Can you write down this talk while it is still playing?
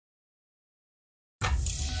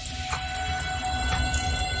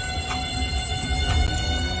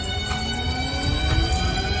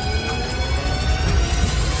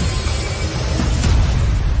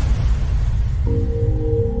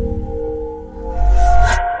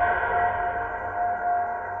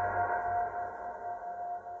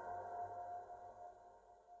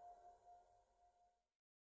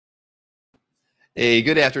Hey,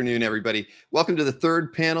 good afternoon, everybody. Welcome to the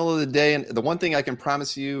third panel of the day. And the one thing I can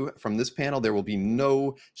promise you from this panel, there will be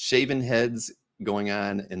no shaven heads going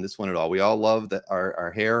on in this one at all. We all love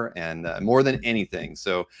our hair and more than anything.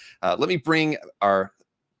 So let me bring our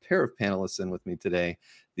pair of panelists in with me today.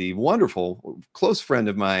 The wonderful, close friend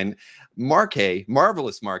of mine, Mark Hay,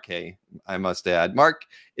 marvelous Mark Hay, I must add. Mark,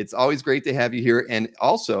 it's always great to have you here. And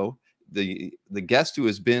also, the guest who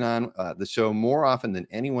has been on the show more often than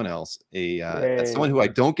anyone else, someone who I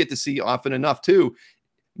don't get to see often enough too,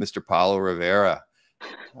 Mr. Paolo Rivera.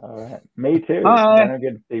 All right, me too. Hi. I don't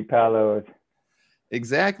get to see Paolo.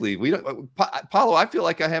 Exactly. We don't, Paolo. I feel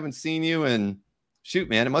like I haven't seen you in, shoot,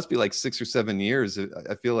 man, it must be like 6 or 7 years.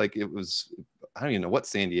 I feel like it was, I don't even know what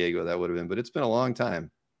San Diego that would have been, but it's been a long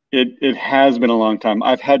time. It has been a long time.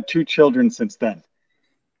 I've had 2 children since then.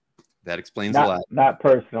 That explains a lot. Not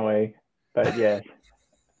personally, but yes.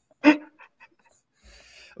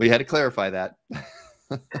 We had to clarify that.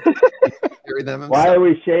 Why are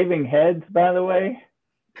we shaving heads, by the way?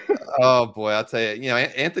 Oh boy, I'll tell you. You know,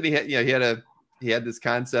 Anthony had, he had this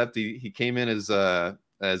concept. He came in as an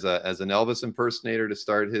Elvis impersonator to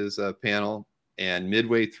start his panel, and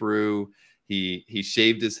midway through, he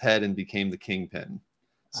shaved his head and became the kingpin.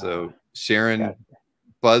 So Sharon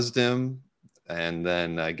buzzed him, and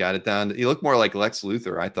then got it down. He looked more like Lex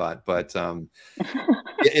Luthor, I thought, but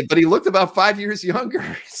but he looked about 5 years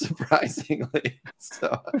younger, surprisingly.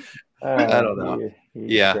 So I don't know.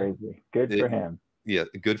 He's crazy. Good for him. Yeah,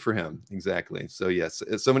 good for him. Exactly. So yes,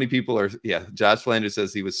 so many people are. Yeah, Josh Flanders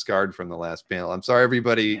says he was scarred from the last panel. I'm sorry,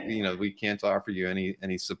 everybody. You know, we can't offer you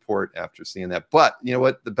any support after seeing that. But you know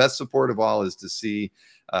what? The best support of all is to see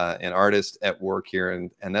an artist at work here,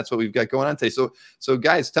 and that's what we've got going on today. So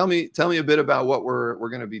guys, tell me a bit about what we're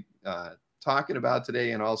going to be talking about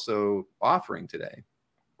today, and also offering today.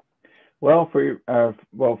 Well, first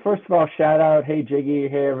of all, shout out, hey Jiggy,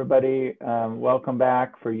 hey everybody, welcome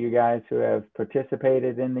back for you guys who have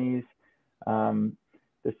participated in these.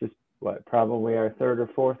 This is probably our third or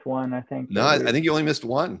fourth one, I think. No, I think you only missed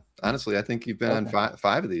one. Honestly, I think you've been on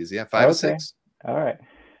five of these. Yeah, 5 or 6. All right.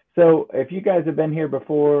 So if you guys have been here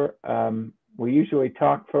before, we usually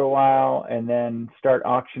talk for a while and then start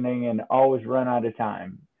auctioning and always run out of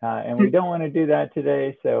time. And we don't want to do that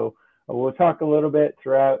today, so we'll talk a little bit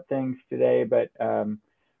throughout things today, but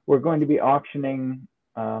we're going to be auctioning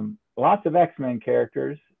lots of X-Men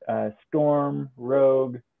characters, Storm,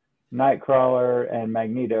 Rogue, Nightcrawler, and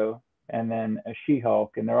Magneto, and then a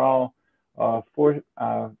She-Hulk, and they're all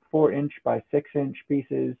 4-inch by 6-inch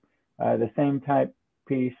pieces, the same type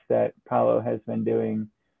piece that Paolo has been doing.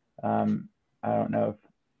 I don't know if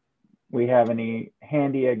we have any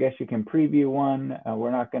handy. I guess you can preview one.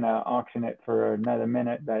 We're not going to auction it for another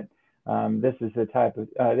minute, but this is the type of,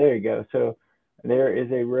 there you go. So there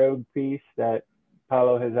is a Rogue piece that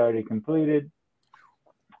Paolo has already completed.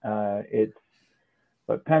 It's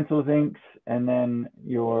pencils, inks, and then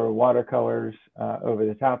your watercolors over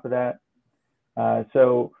the top of that.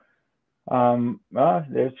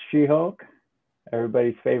 There's She-Hulk,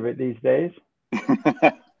 everybody's favorite these days.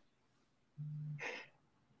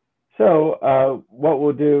 So what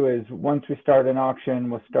we'll do is once we start an auction,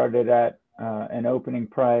 we'll start it at an opening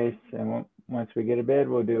price, and once we get a bid,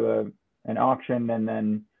 we'll do an auction, and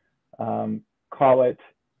then call it.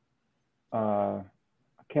 I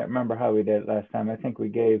can't remember how we did it last time. I think we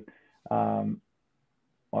gave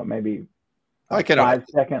maybe a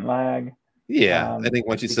 5-second lag. Yeah, I think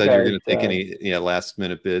once you said you're going to take any last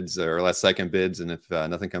minute bids or last second bids, and if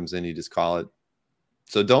nothing comes in, you just call it.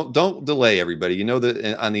 So don't delay, everybody. You know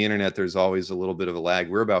that on the internet, there's always a little bit of a lag.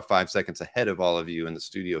 We're about 5 seconds ahead of all of you in the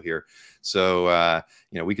studio here. So,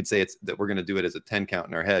 we could say that we're going to do it as a 10 count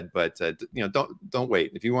in our head, but, don't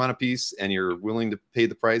wait. If you want a piece and you're willing to pay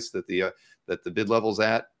the price that the bid level's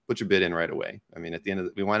at, put your bid in right away. I mean, at the end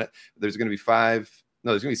of there's going to be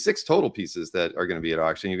there's going to be 6 total pieces that are going to be at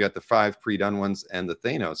auction. You've got the 5 pre-done ones and the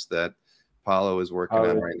Thanos that Paolo is working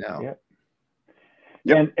on right now. Yep.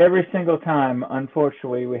 And every single time,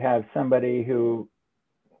 unfortunately, we have somebody who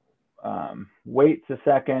waits a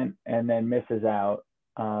second and then misses out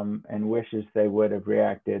and wishes they would have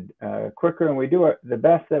reacted quicker. And we do the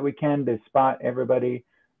best that we can to spot everyone's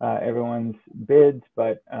bids,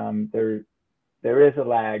 but there is a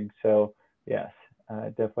lag. So yes,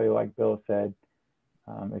 definitely, like Bill said,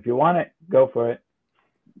 if you want it, go for it.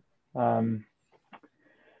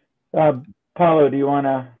 Paolo, do you want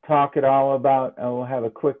to talk at all about, we'll have a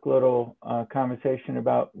quick little conversation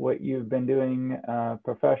about what you've been doing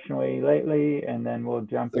professionally lately, and then we'll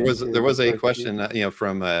jump into there was a question,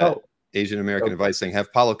 from Asian American Advice saying,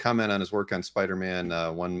 have Paolo comment on his work on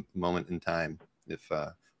Spider-Man one moment in time, if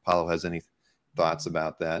Paolo has any thoughts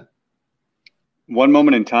about that. One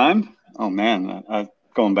Moment in Time. Oh man,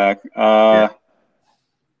 going back. Yeah.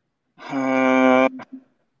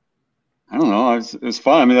 I don't know. It was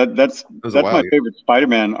fun. I mean, that's my ago. favorite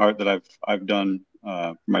Spider-Man art that I've done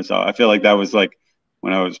for myself. I feel like that was like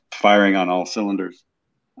when I was firing on all cylinders.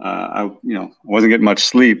 I wasn't getting much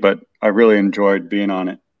sleep, but I really enjoyed being on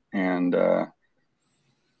it. And I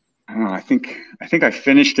don't know. I think I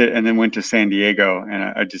finished it and then went to San Diego, and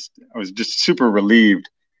I was just super relieved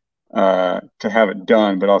to have it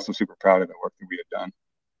done, but also super proud of the work that we had done.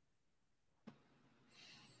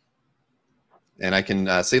 And I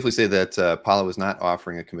can safely say that Paolo is not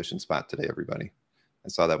offering a commission spot today, everybody. I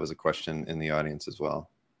saw that was a question in the audience as well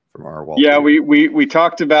from our Walter. Yeah, we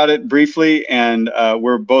talked about it briefly, and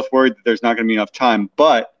we're both worried that there's not going to be enough time.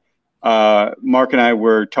 But Mark and I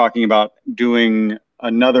were talking about doing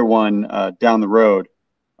another one down the road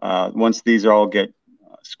once these all get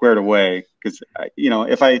squared away. Because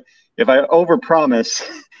if I overpromise,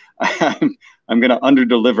 I'm going to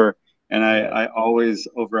underdeliver. And I always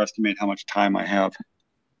overestimate how much time I have.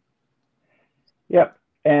 Yep.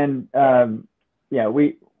 And yeah,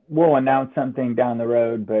 we'll announce something down the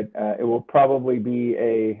road, but it will probably be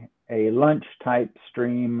a lunch type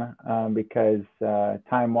stream because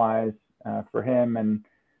time-wise for him and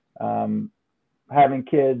having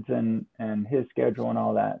kids and his schedule and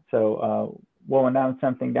all that. So we'll announce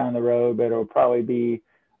something down the road, but it'll probably be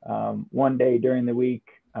one day during the week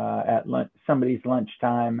at somebody's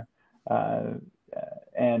lunchtime.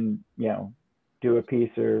 And do a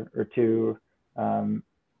piece or two and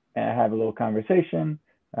have a little conversation,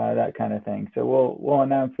 that kind of thing. So we'll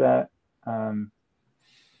announce that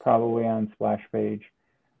probably on Splash Page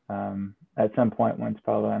at some point once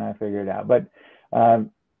Paolo and I figure it out. But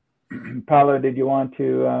Paolo, did you want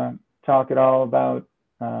to talk at all about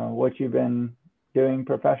what you've been doing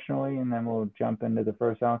professionally, and then we'll jump into the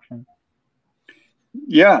first auction?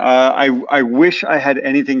 Yeah, I wish I had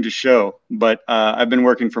anything to show, but I've been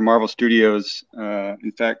working for Marvel Studios.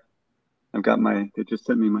 In fact, they just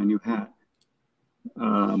sent me my new hat.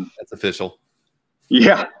 That's official.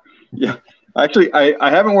 Yeah. Actually, I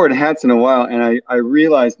haven't worn hats in a while, and I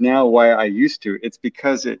realize now why I used to. It's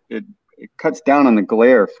because it cuts down on the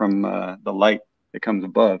glare from the light that comes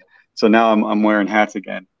above. So now I'm wearing hats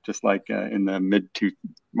again, just like in the mid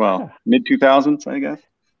 2000s, I guess.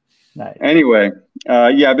 Nice. Anyway,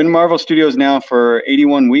 yeah, I've been in Marvel Studios now for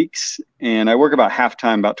 81 weeks, and I work about half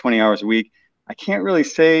time, about 20 hours a week. I can't really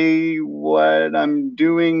say what I'm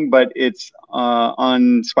doing, but it's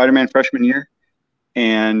on Spider-Man freshman year,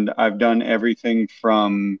 and I've done everything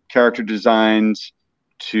from character designs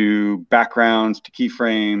to backgrounds to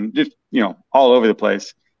keyframe, just all over the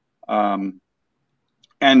place. And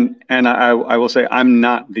I will say I'm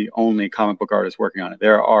not the only comic book artist working on it.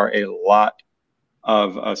 There are a lot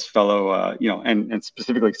of us fellow, and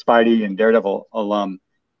specifically Spidey and Daredevil alum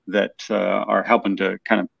that are helping to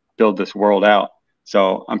kind of build this world out.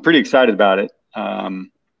 So I'm pretty excited about it.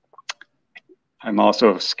 I'm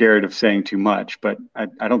also scared of saying too much, but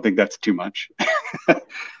I don't think that's too much. So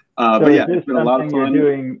but yeah, is this it's been a lot of fun. You're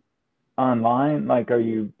doing online? Like, are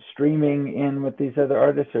you streaming in with these other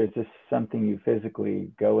artists, or is this something you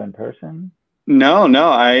physically go in person? No,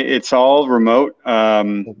 it's all remote.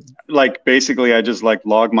 Like basically I just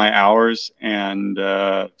log my hours and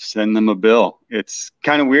send them a bill. It's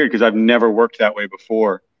kind of weird because I've never worked that way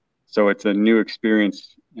before. So it's a new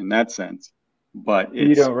experience in that sense. But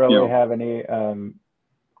you don't really have any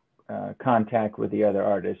contact with the other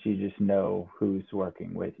artists. You just know who's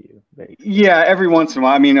working with you. Basically. Yeah, every once in a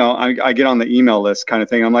while. I mean, I get on the email list kind of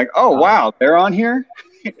thing. I'm like, oh wow, they're on here,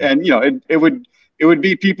 and it would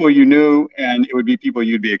be people you knew, and it would be people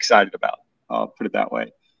you'd be excited about. I'll put it that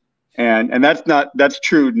way. And that's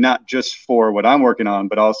true not just for what I'm working on,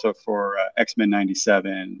 but also for X-Men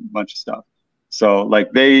 '97, a bunch of stuff. So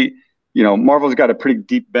Marvel's got a pretty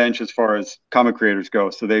deep bench as far as comic creators go.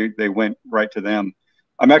 So they went right to them.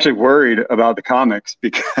 I'm actually worried about the comics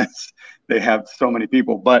because they have so many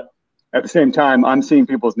people. But at the same time, I'm seeing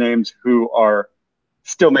people's names who are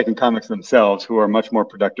still making comics themselves, who are much more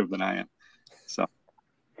productive than I am. So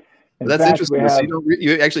that's interesting. So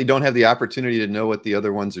you actually don't have the opportunity to know what the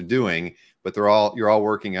other ones are doing, but you're all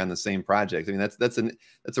working on the same project. I mean, that's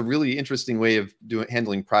a really interesting way of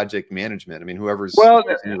handling project management. I mean, whoever's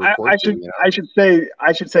I should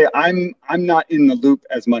say I'm not in the loop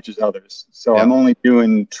as much as others. So I'm only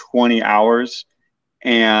doing 20 hours,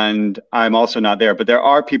 and I'm also not there. But there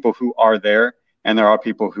are people who are there, and there are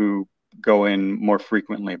people who go in more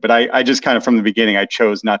frequently. But I just kind of from the beginning I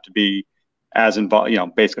chose not to be as involved,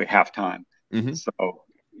 basically half time. Mm-hmm. So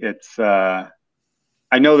it's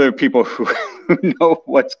I know there are people who know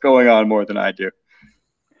what's going on more than I do.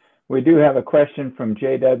 We do have a question from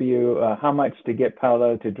JW. How much to get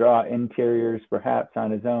Paolo to draw interiors, perhaps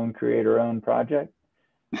on his own creator-owned project?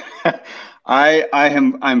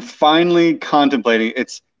 I'm finally contemplating.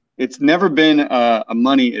 It's never been a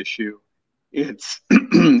money issue. It's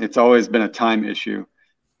it's always been a time issue.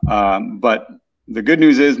 But the good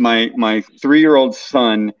news is my 3-year-old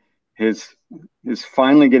son is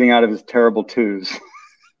finally getting out of his terrible twos.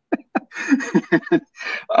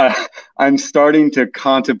 I'm starting to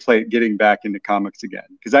contemplate getting back into comics again,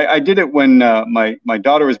 because I did it when my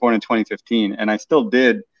daughter was born in 2015, and I still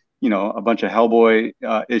did, a bunch of Hellboy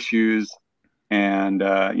issues, and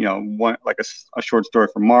one like a short story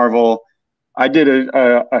for Marvel. I did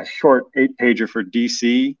a short 8-pager for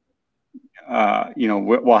DC,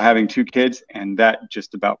 while having 2 kids, and that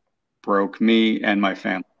just about broke me and my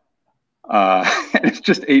family. And it's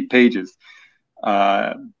just 8 pages.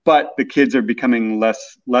 But the kids are becoming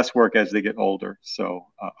less work as they get older. So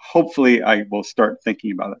hopefully I will start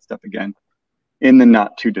thinking about that stuff again in the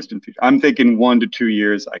not too distant future. I'm thinking 1 to 2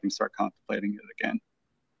 years, I can start contemplating it again.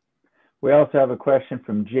 We also have a question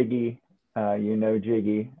from Jiggy.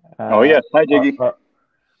 Jiggy. Oh, yes. Hi, Jiggy. Are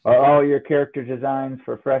all your character designs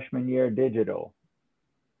for freshman year digital?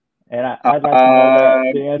 And I'd like to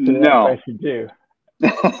know the answer to that question too.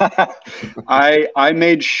 I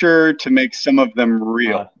made sure to make some of them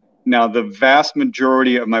real. Now, the vast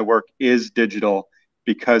majority of my work is digital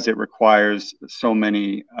because it requires so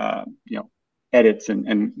many, edits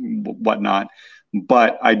and whatnot.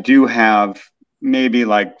 But I do have maybe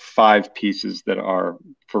like 5 pieces that are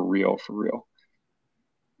for real.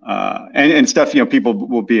 And stuff, people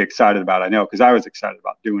will be excited about, I know, because I was excited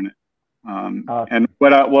about doing it. And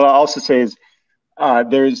what I'll also say is,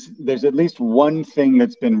 there's at least one thing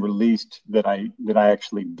that's been released that I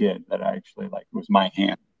actually did, that I actually was my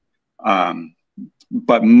hand.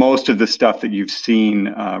 But most of the stuff that you've seen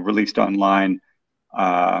released online,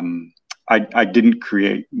 I didn't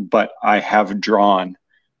create, but I have drawn,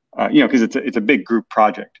 because it's a big group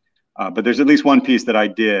project. But there's at least one piece that I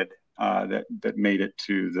did that made it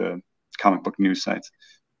to the comic book news sites.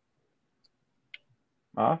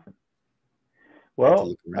 Awesome.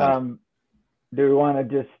 Well, do we want to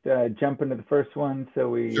just jump into the first one so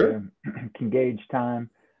we can gauge time?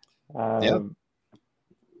 Yeah.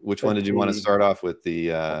 Which one did you want to start off with?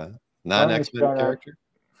 The non-X-Men character?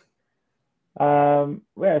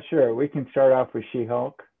 Yeah, sure. We can start off with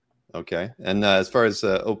She-Hulk. Okay. And as far as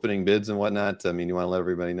opening bids and whatnot, I mean, you want to let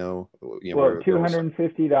everybody know? Well,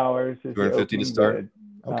 $250 is the opening to start. Bid.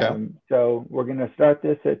 Okay. So we're going to start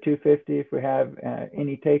this at $250. If we have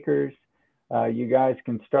any takers, you guys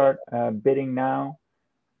can start bidding now.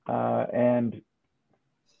 And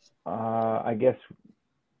I guess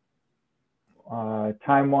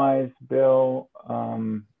time-wise, Bill, how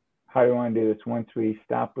do you want to do this? Once we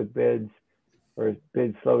stop with bids, or as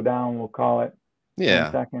bids slow down, we'll call it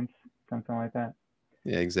 10 seconds, something like that.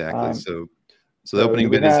 Yeah, exactly. So the opening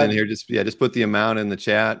bid is in here. Just put the amount in the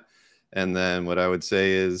chat. And then what I would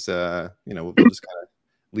say is, we'll just kind of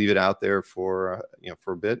leave it out there for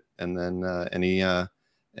for a bit, and then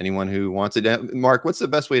anyone who wants it. Mark, what's the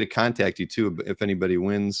best way to contact you too if anybody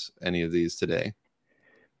wins any of these today?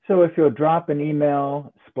 So if you'll drop an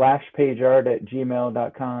email,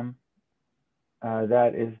 splashpageart@gmail.com,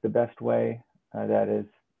 that is the best way. That is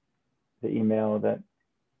the email that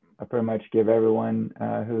I pretty much give everyone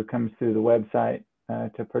who comes through the website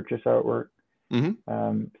to purchase artwork.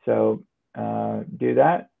 Mm-hmm. So do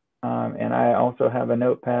that. And I also have a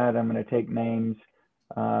notepad. I'm going to take names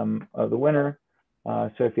of the winner.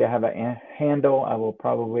 So if you have a handle, I will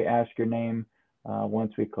probably ask your name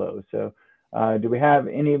once we close. So do we have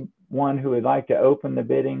anyone who would like to open the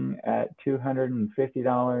bidding at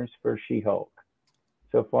 $250 for She-Hulk?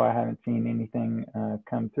 So far, I haven't seen anything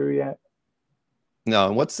come through yet. No.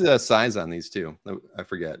 And what's the size on these two? I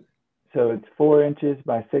forget. So it's 4 inches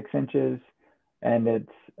by 6 inches, and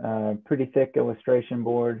it's pretty thick illustration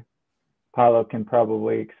board. Paolo can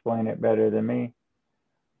probably explain it better than me.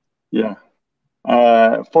 Yeah.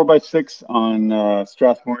 4x6 on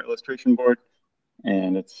Strathmore illustration board.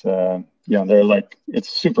 And it's, it's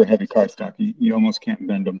super heavy cardstock. You almost can't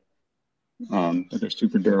bend them. But they're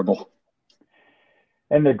super durable.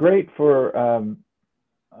 And they're great for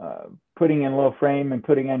putting in a little frame and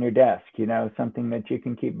putting on your desk, something that you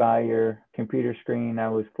can keep by your computer screen. I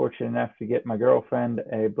was fortunate enough to get my girlfriend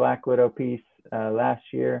a Black Widow piece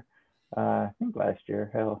last year. I think last year,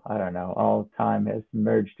 hell, I don't know. All time has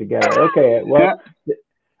merged together. Okay, well,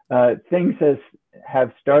 things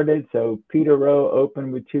have started. So Peter Rowe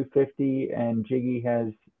opened with $250, and Jiggy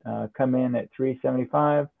has come in at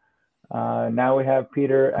 375. Now we have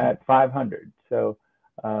Peter at 500. So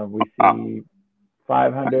we see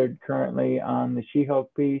 500 currently on the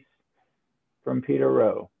She-Hulk piece from Peter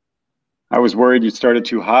Rowe. I was worried you started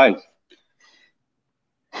too high.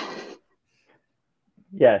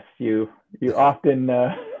 Yes, you often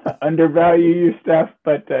undervalue your stuff,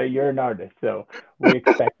 but you're an artist, so we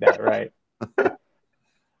expect that, right?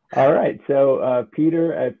 All right, so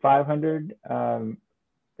Peter at 500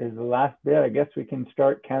 is the last bit. I guess we can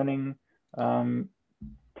start counting 10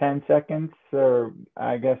 seconds, or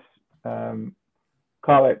I guess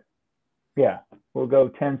call it, yeah, we'll go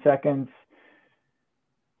 10 seconds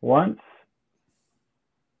once.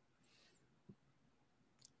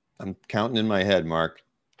 I'm counting in my head, Mark.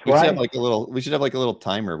 Twice. We should have like a little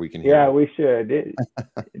timer we can hear. Yeah, we should.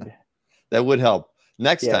 That would help.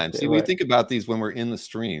 Next Yes, time. See, we think about these when we're in the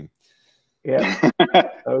stream. Yeah.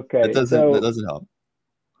 Okay. That doesn't help.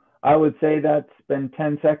 I would say that's been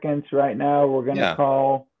 10 seconds right now. We're going to Yeah.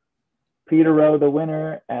 call Peter Rowe the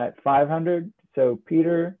winner at 500. So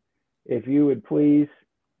Peter, if you would please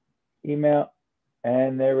email,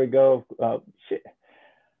 and there we go. Oh, shit.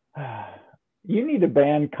 You need to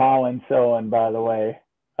ban Colin Sowen, by the way.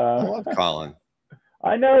 I love Colin.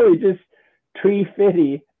 I know, he just tree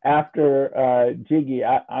fitty after Jiggy.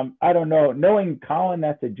 I don't know. Knowing Colin,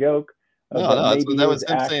 that's a joke. No, maybe that was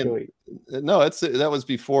him actually saying. No, that was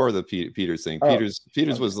before the Peters thing. Oh, Peters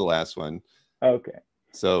okay. was the last one. Okay.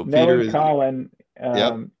 So Knowing Peter is Colin,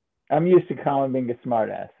 yep. I'm used to Colin being a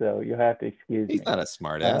smartass, so you'll have to excuse me. He's not a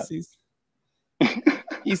smartass.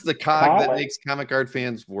 He's the cog that makes comic art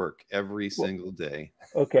fans work every single day.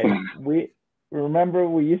 Okay, we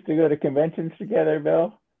used to go to conventions together,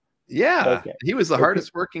 Bill. Yeah, okay. He was the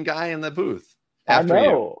hardest working guy in the booth. I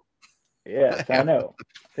know. Yes, I know.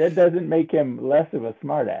 That doesn't make him less of a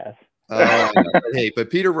smartass. Hey, but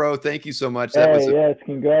Peter Rowe, thank you so much. Yes,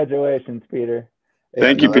 congratulations, Peter.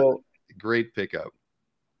 Thank you. Great pickup.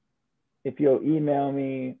 If you'll email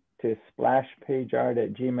me to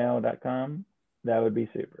splashpageart@gmail.com, that would be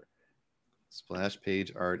super.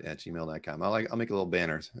 Splashpageart@gmail.com. I'll make a little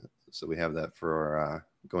banner so we have that for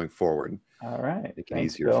going forward. All right. Make it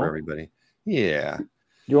easier for everybody. Yeah. Do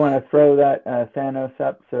you want to throw that Thanos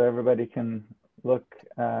up so everybody can look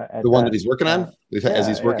at the one that he's working on? As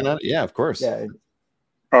he's working on it? Yeah, of course. Yeah.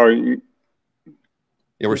 Oh, yeah,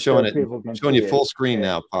 we're showing you full screen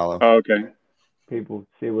now, Paolo. Oh, okay. People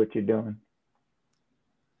see what you're doing.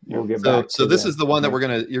 We'll get back. So this is the one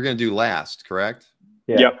that you're gonna do last, correct?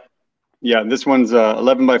 Yeah. Yep. Yeah, this one's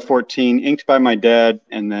 11 by 14, inked by my dad,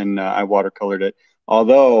 and then I watercolored it.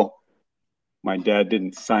 Although my dad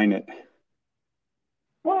didn't sign it.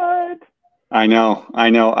 What? I know.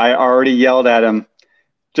 I already yelled at him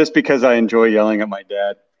just because I enjoy yelling at my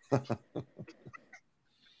dad.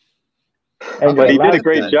 But he did a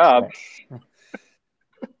great job.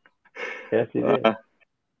 Yes, he did.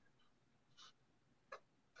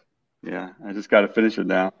 Yeah, I just got to finish it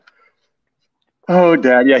now. Oh,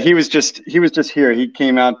 Dad. Yeah, he was just here. He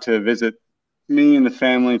came out to visit me and the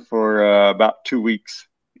family for about 2 weeks,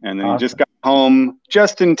 and then he just got home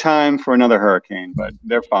just in time for another hurricane. But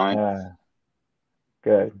they're fine.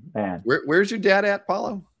 Good, man. Where's your dad at,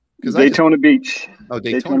 Paolo? Daytona Beach. Oh,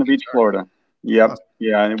 Daytona Beach, Florida. Yep. Awesome.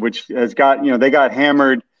 Yeah, which has got they got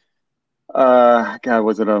hammered. God,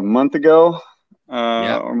 was it a month ago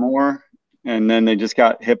or more? And then they just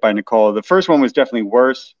got hit by Nicole. The first one was definitely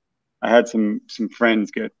worse. I had some friends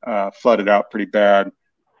get flooded out pretty bad,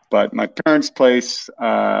 but my parents' place,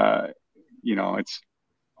 it's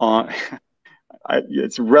on.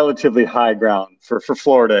 It's relatively high ground for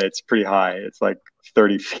Florida. It's pretty high. It's like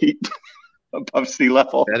 30 feet above sea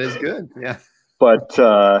level. That is good. Yeah. But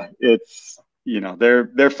it's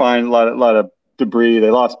they're fine. A lot of debris. They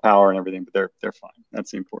lost power and everything, but they're fine. That's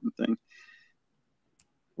the important thing.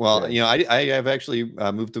 Well, I have actually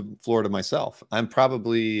moved to Florida myself. I'm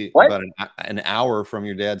probably about an hour from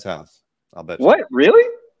your dad's house. I'll bet. What? Really?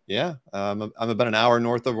 Yeah. I'm about an hour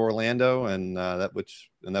north of Orlando, and that would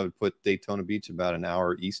put Daytona Beach about an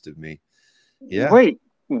hour east of me. Yeah. Wait,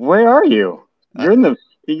 where are you? You're in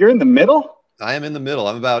the middle? I am in the middle.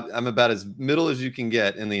 I'm about as middle as you can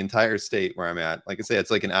get in the entire state where I'm at. Like I say, it's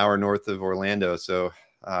like an hour north of Orlando. So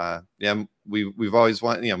we've always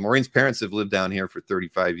wanted, Maureen's parents have lived down here for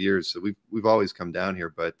 35 years. So we've always come down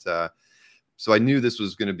here, but so I knew this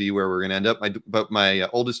was going to be where we're going to end up. But my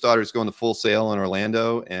oldest daughter is going to Full Sail in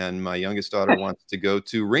Orlando, and my youngest daughter wants to go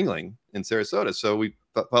to Ringling in Sarasota. So we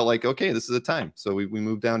felt like, okay, this is the time. So we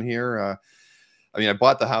moved down here. I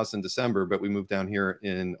bought the house in December, but we moved down here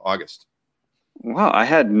in August. Wow, I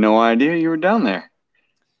had no idea you were down there.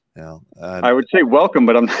 Yeah. I would say welcome,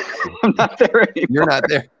 but I'm not there anymore. You're not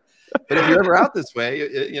there. But if you're ever out this way,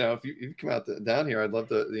 if you come out down here, I'd love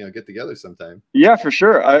to, get together sometime. Yeah, for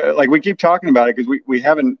sure. Like we keep talking about it because we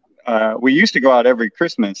haven't. We used to go out every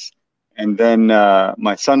Christmas, and then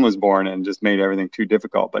my son was born and just made everything too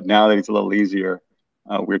difficult. But now that it's a little easier,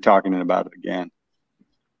 we're talking about it again.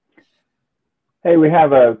 Hey, we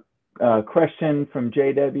have a question from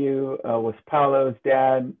JW. Was Paolo's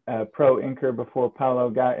dad a pro inker before Paolo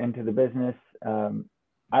got into the business?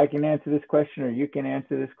 I can answer this question, or you can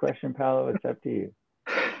answer this question, Paolo. It's up to you.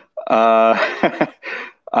 I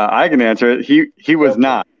can answer it. He was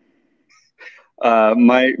not.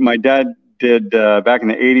 My dad did back in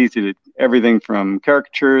the 80s. He did everything from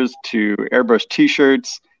caricatures to airbrush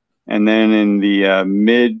T-shirts, and then in the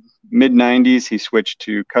mid 90s, he switched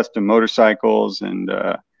to custom motorcycles and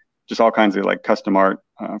just all kinds of like custom art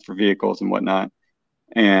for vehicles and whatnot.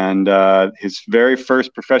 And his very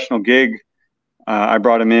first professional gig, I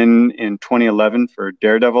brought him in 2011 for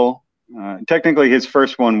Daredevil. Technically, his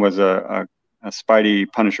first one was a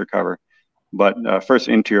Spidey Punisher cover, but first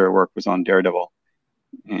interior work was on Daredevil.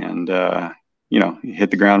 And he hit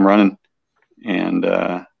the ground running, and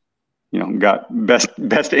got best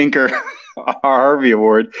inker Harvey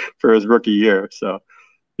Award for his rookie year. So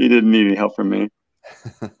he didn't need any help from me.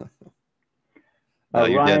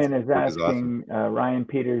 Ryan is asking. Awesome. Ryan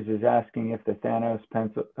Peters is asking if the Thanos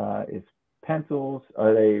pencil is pencils.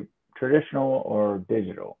 Are they traditional or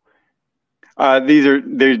digital?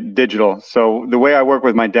 They're digital. So the way I work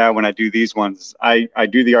with my dad when I do these ones, I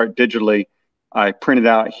do the art digitally. I print it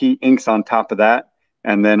out. He inks on top of that,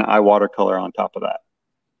 and then I watercolor on top of that.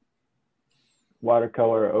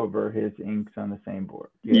 Watercolor over his inks on the same board.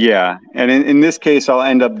 Yeah. And in this case, I'll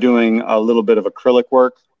end up doing a little bit of acrylic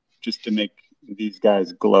work just to make these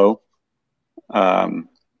guys glow. But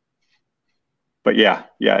yeah,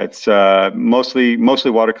 it's mostly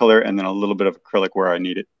watercolor and then a little bit of acrylic where I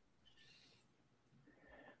need it.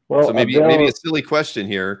 Well, so maybe a silly question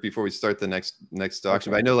here before we start the next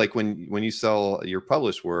auction. Okay. But I know, like when you sell your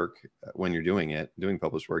published work, when you're doing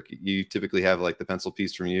published work, you typically have like the pencil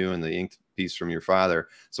piece from you and the inked piece from your father.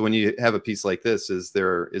 So when you have a piece like this, is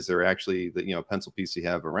there actually the pencil piece you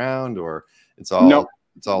have around, or it's all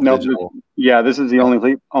digital? Yeah, this is the only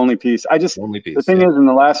piece. The thing is, in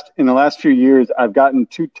the last few years, I've gotten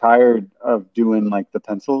too tired of doing like the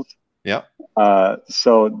pencils. Yeah.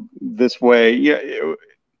 So this way,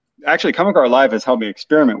 actually, Comic Art Live has helped me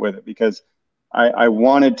experiment with it because I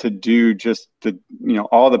wanted to do just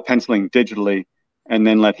all the penciling digitally and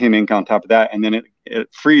then let him ink on top of that. And then it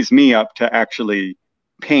frees me up to actually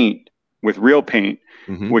paint with real paint,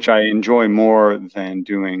 which I enjoy more than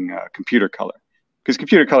doing computer color. Because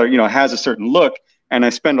computer color, has a certain look, and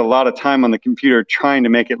I spend a lot of time on the computer trying to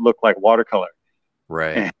make it look like watercolor.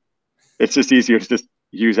 Right. And it's just easier to just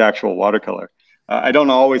use actual watercolor. I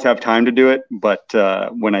don't always have time to do it, but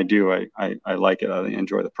when I do, I like it. I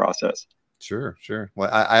enjoy the process. Sure.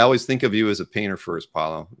 Well, I always think of you as a painter first,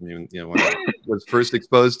 Paolo. I mean, when I was first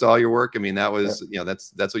exposed to all your work, I mean, that was,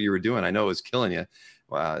 that's what you were doing. I know it was killing you.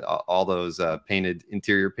 All those painted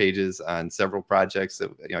interior pages on several projects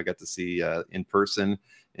that I got to see in person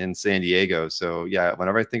in San Diego. So yeah,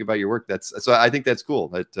 whenever I think about your work, so I think that's cool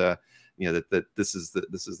that that this is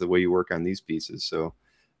the way you work on these pieces. So.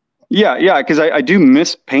 Yeah, because I do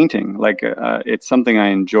miss painting. Like it's something I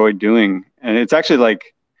enjoy doing, and it's actually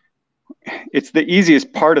like it's the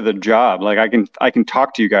easiest part of the job. Like I can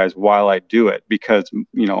talk to you guys while I do it because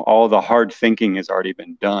all the hard thinking has already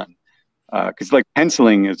been done. Because like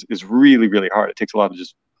penciling is really, really hard. It takes a lot of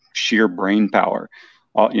just sheer brain power.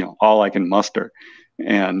 All I can muster,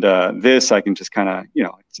 and this I can just kind of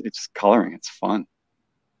it's coloring. It's fun.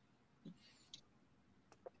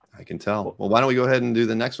 I can tell. Well, why don't we go ahead and do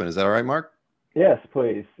the next one? Is that all right, Mark? Yes,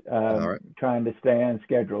 please. All right. Trying to stay on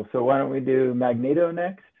schedule. So why don't we do Magneto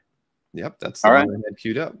next? Yep, that's the one I had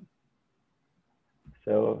queued up.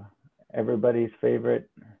 So everybody's favorite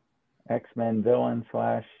X-Men villain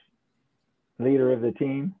 / leader of the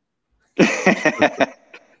team.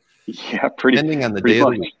 Yeah, pretty. Depending on the day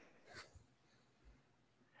of the week.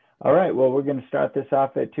 All right. Well, we're going to start this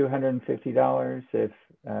off at $250. If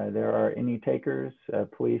there are any takers,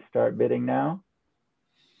 please start bidding now.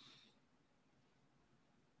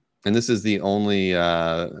 And this is the only,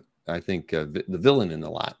 I think, the villain in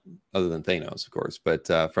the lot, other than Thanos, of course, but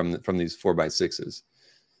from these 4x6s.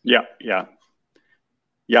 Yeah.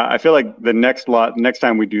 I feel like the next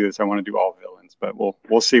time we do this, I want to do all villains, but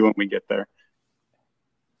we'll see when we get there.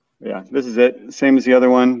 Yeah, this is it. Same as the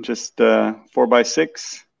other one, just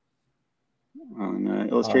 4x6 on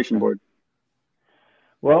illustration board.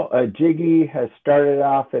 Well, Jiggy has started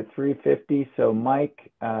off at 350. So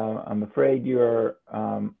Mike, I'm afraid you're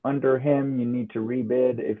under him. You need to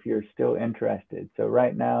rebid if you're still interested. So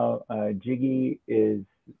right now, Jiggy is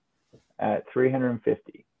at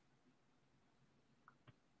 350.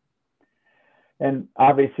 And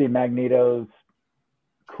obviously Magneto's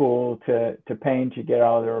cool to paint. You get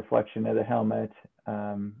all the reflection of the helmet.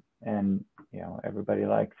 And everybody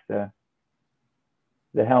likes the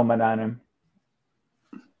helmet on him.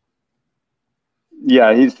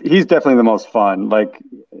 Yeah, he's definitely the most fun. Like,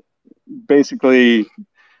 basically,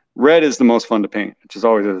 red is the most fun to paint, which is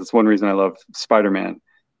always, it's one reason I love Spider-Man.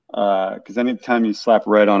 Because anytime you slap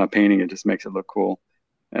red on a painting, it just makes it look cool.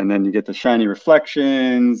 And then you get the shiny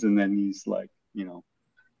reflections, and then he's like,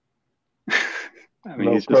 I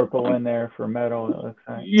mean, he's purple in there for metal, it looks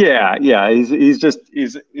like. Yeah.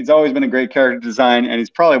 He's always been a great character design, and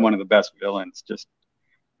he's probably one of the best villains. Just,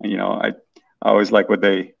 I always like what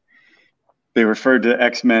they referred to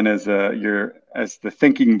X-Men as the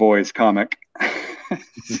Thinking Boys comic.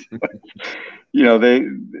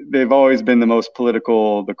 They've always been the most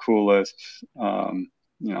political, the coolest. Yeah,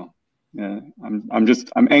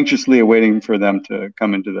 I'm anxiously awaiting for them to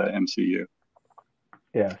come into the MCU.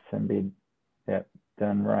 Yes, indeed. Yep,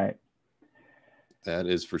 done right. That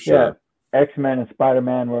is for sure. Yeah, X-Men and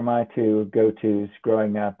Spider-Man were my two go-tos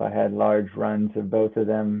growing up. I had large runs of both of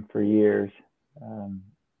them for years.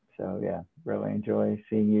 So yeah, really enjoy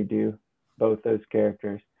seeing you do both those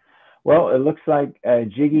characters. Well, it looks like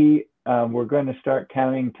Jiggy, we're going to start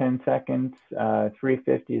counting 10 seconds.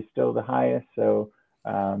 350 is still the highest, so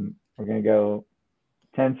we're going to go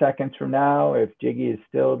 10 seconds from now. If Jiggy is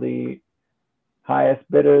still the highest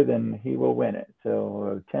bidder, then he will win it.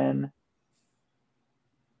 So 10.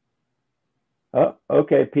 Oh,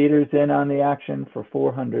 okay. Peter's in on the action for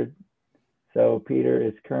 400. So Peter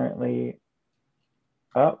is currently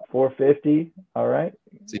up 450. All right.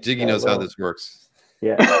 See, Jiggy knows how this works.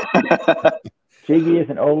 Yeah. Jiggy is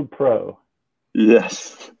an old pro.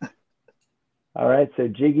 Yes. All right. So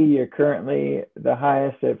Jiggy, you're currently the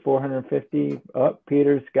highest at 450. Oh,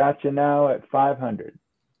 Peter's got you now at 500.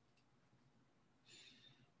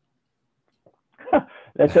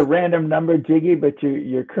 That's a random number, Jiggy, but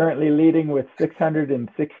you're currently leading with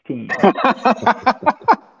 616.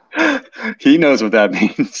 He knows what that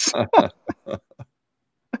means.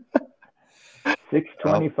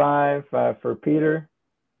 625 for Peter.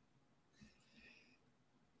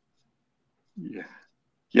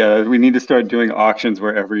 Yeah, we need to start doing auctions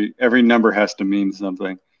where every number has to mean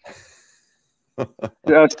something.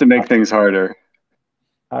 Just to make things harder.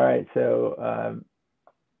 All right, so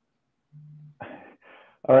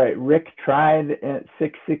all right, Rick tried at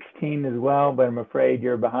 616 as well, but I'm afraid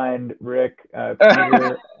you're behind Rick.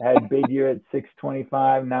 Peter had bid you at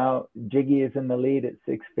 625. Now Jiggy is in the lead at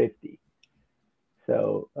 650.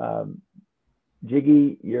 So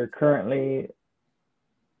Jiggy, you're currently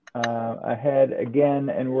ahead again,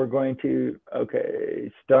 and we're going to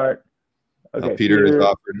start. Okay, now Peter is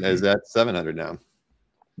offered as at 700 now.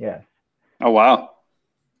 Yes. Oh wow.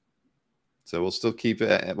 So we'll still keep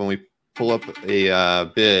it when we pull up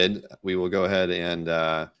a bid. We will go ahead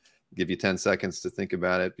and give you 10 seconds to think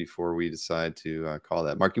about it before we decide to call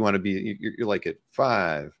that. Mark, you want to be? You're like at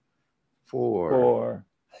 5, 4,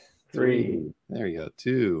 3. There you go.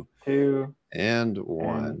 2, and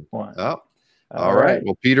 1. Oh, all right.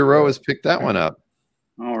 Well, Peter Rowe has picked that one up.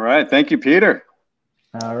 All right. Thank you, Peter.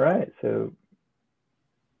 All right. So,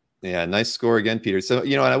 yeah, nice score again, Peter. So,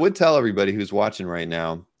 and I would tell everybody who's watching right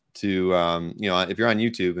now to, if you're on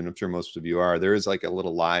YouTube, and I'm sure most of you are, there is like a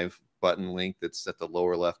little live button link that's at the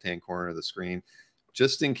lower left-hand corner of the screen.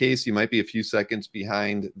 Just in case you might be a few seconds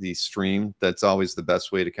behind the stream, that's always the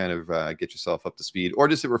best way to kind of get yourself up to speed, or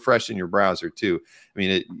just to refresh in your browser too. I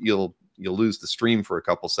mean, you'll lose the stream for a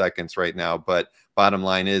couple seconds right now, but bottom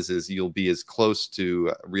line is you'll be as close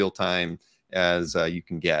to real time as you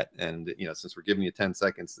can get. And since we're giving you 10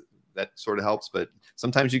 seconds, that sort of helps. But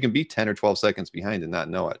sometimes you can be 10 or 12 seconds behind and not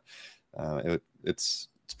know it. It's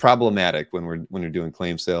problematic when we're doing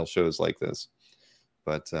claim sale shows like this.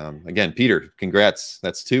 But again, Peter, congrats.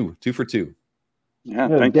 That's 2 for 2. Yeah,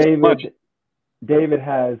 thank you so much. David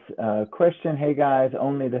has a question. Hey guys,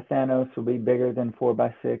 only the Thanos will be bigger than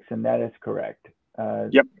 4x6, and that is correct.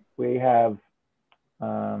 Yep. We have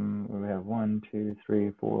 1, 2,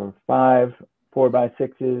 3, 4, 5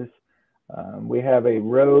 4x6s. We have a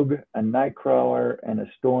Rogue, a Nightcrawler, and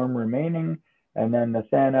a Storm remaining, and then the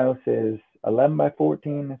Thanos is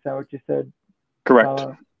 11x14. Is that what you said? Correct.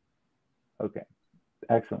 Paolo? Okay,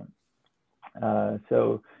 excellent.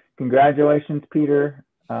 So congratulations, Peter.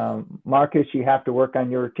 Marcus, you have to work on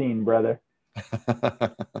your routine, brother.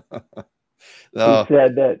 Oh, He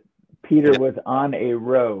said that Peter yeah, was on a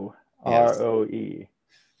row, yes. ROE.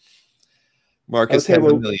 Marcus Okay, has a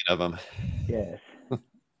well, million of them. yes.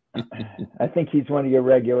 I think he's one of your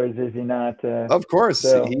regulars, is he not, Of course,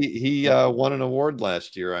 Bill? he Yeah. won an award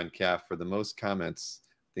last year on CAF for the most comments. I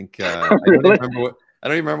think Really? I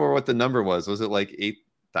don't even remember what the number was. Was it like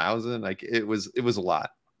 8,000? Like it was a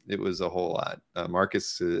lot. It was a whole lot.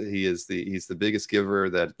 Marcus, he's the biggest giver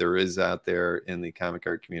that there is out there in the comic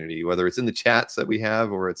art community, whether it's in the chats that we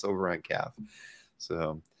have or it's over on CAF.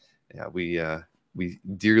 So yeah, we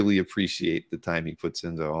dearly appreciate the time he puts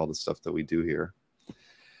into all the stuff that we do here.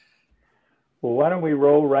 Well, why don't we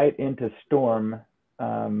roll right into Storm,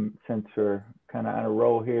 since we're kind of on a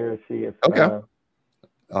roll here, see if Okay,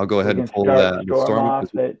 I'll go we ahead and can pull start the Storm storm up.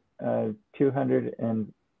 off at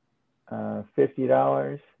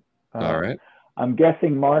 $250. All right. I'm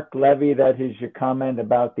guessing, Mark Levy, that is your comment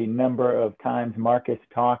about the number of times Marcus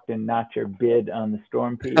talked and not your bid on the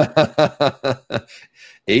Storm piece.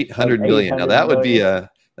 800 Of million. Now 800 that would be million.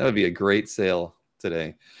 a great sale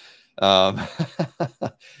today. Um,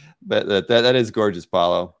 but that is gorgeous,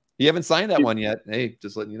 Paulo. You haven't signed that one yet. Hey,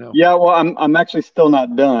 just letting you know. Yeah, well, I'm actually still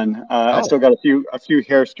not done. I Oh, still got a few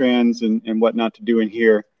hair strands and whatnot to do in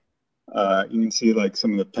here. You can see like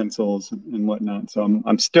some of the pencils and whatnot. So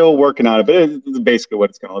I'm still working on it, but it's basically what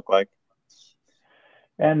it's going to look like.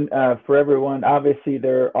 And for everyone, obviously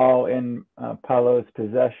they're all in Paolo's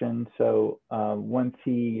possession. So once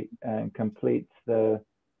he completes the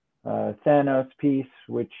Thanos piece,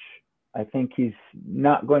 which I think he's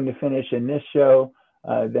not going to finish in this show,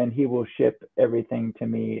 then he will ship everything to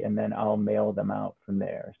me, and then I'll mail them out from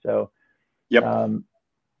there. So Yep.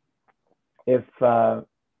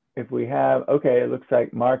 If we have, okay, it looks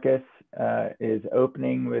like Marcus is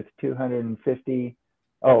opening with 250.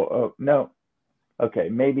 Oh, no. Okay,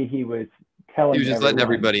 maybe he was telling he was just letting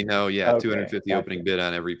everyone. everybody know. Yeah, Okay, 250 gotcha. opening bid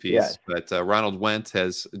on every piece. Yes. But Ronald Went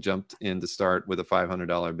has jumped in to start with a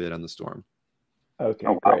 $500 bid on the Storm. Okay,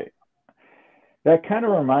 Oh, wow. great. That kind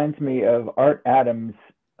of reminds me of Art Adams'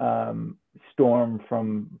 Storm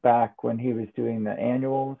from back when he was doing the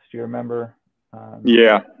annuals. Do you remember?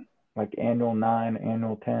 Yeah. Like annual 9,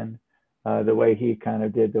 annual 10. The way he kind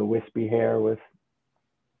of did the wispy hair with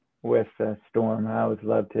Storm. I always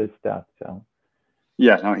loved his stuff. So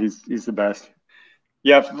Yeah, no, he's the best.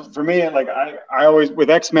 Yeah, for me, like I always with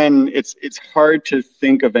X-Men, it's hard to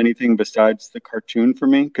think of anything besides the cartoon for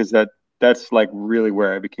me because that's like really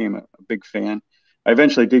where I became a big fan. I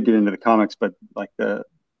eventually did get into the comics, but like the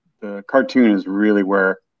cartoon is really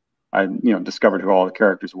where I discovered who all the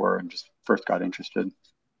characters were and just first got interested.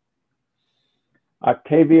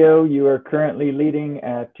 Octavio, you are currently leading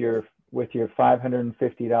with your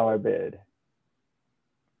 $550 bid.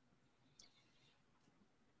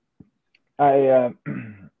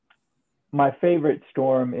 My favorite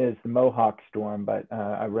Storm is the Mohawk Storm, but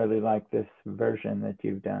I really like this version that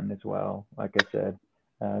you've done as well. Like I said,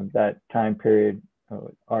 that time period,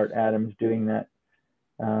 Art Adams doing that,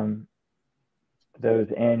 those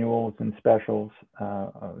annuals and specials,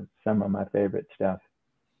 some of my favorite stuff.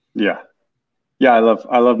 Yeah, I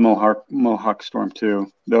love Mohawk Storm too.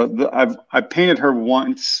 I painted her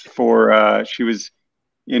once for she was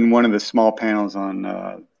in one of the small panels on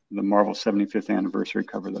the Marvel 75th anniversary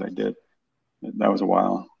cover that I did. That was a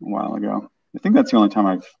while ago. I think that's the only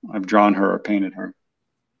time I've drawn her or painted her.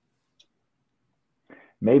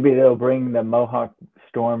 Maybe they'll bring the Mohawk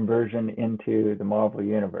Storm version into the Marvel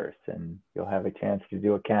universe, and you'll have a chance to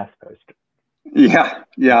do a cast poster. Yeah.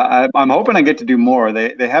 I'm hoping I get to do more.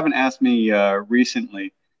 They haven't asked me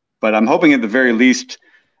recently, but I'm hoping at the very least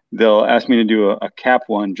they'll ask me to do a Cap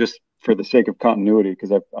one just for the sake of continuity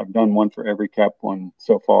because I've done one for every Cap one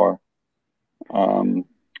so far.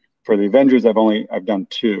 For the Avengers, I've done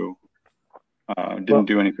 2. Didn't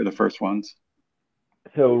do any for the first ones.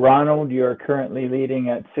 So Ronald, you're currently leading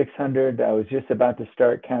at 600. I was just about to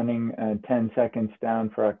start counting 10 seconds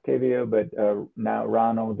down for Octavio, but now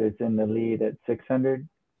Ronald is in the lead at 600.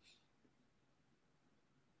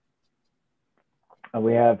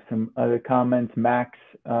 We have some other comments. Max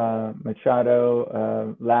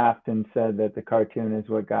Machado laughed and said that the cartoon is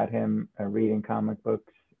what got him reading comic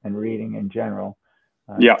books and reading in general.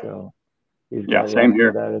 So he's got same love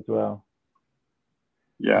here. for that as well.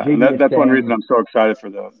 Yeah, and that's one reason I'm so excited for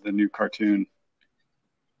the new cartoon.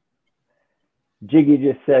 Jiggy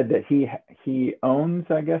just said that he owns,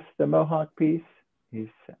 I guess, the Mohawk piece.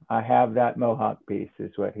 I have that Mohawk piece,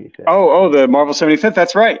 is what he said. Oh, the Marvel 75th.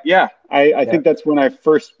 That's right. Yeah, I think that's when I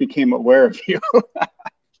first became aware of you.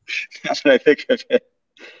 That's what I think of it.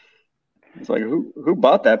 It's like who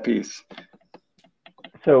bought that piece?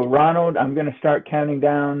 So Ronald, I'm going to start counting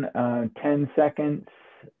down 10 seconds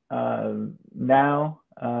now,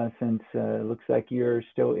 since it looks like you're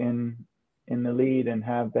still in the lead and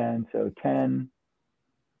have been. So 10,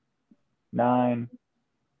 9,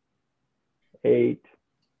 8,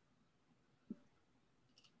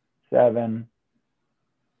 7,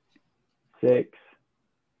 6,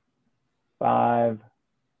 5,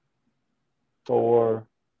 4,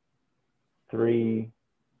 3,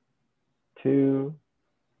 2,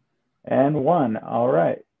 and 1. All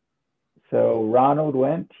right. So Ronald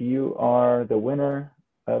Went, you are the winner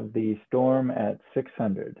of the storm at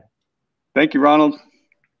 600. Thank you, Ronald.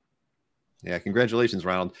 Yeah, congratulations,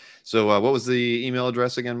 Ronald. So what was the email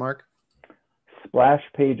address again, Mark?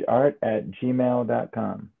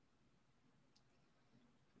 splashpageart@gmail.com.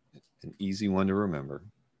 An easy one to remember.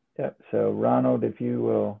 Yep. So Ronald, if you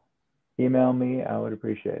will email me, I would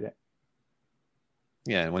appreciate it.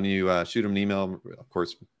 Yeah, and when you shoot them an email, of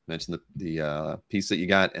course, mention the piece that you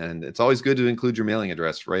got, and it's always good to include your mailing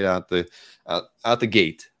address right out the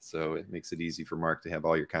gate, so it makes it easy for Mark to have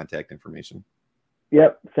all your contact information.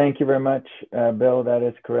 Yep. Thank you very much, Bill. That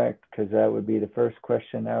is correct, because that would be the first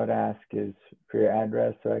question I would ask is for your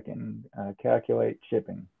address so I can calculate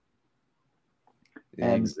shipping.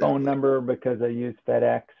 And Exactly. phone number, because I use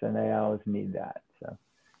FedEx and they always need that. So,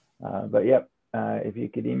 but yep, if you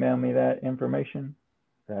could email me that information,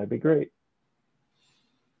 that'd be great.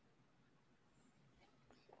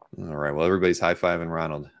 All right. Well, everybody's high-fiving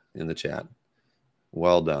Ronald in the chat.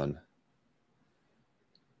 Well done.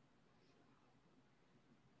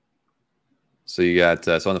 So you got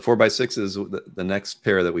so on the 4x6s, the next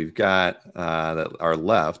pair that we've got that are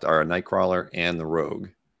left are a Nightcrawler and the Rogue.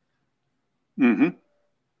 Mm-hmm.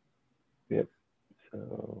 Yep.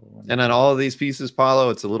 So. And on all of these pieces,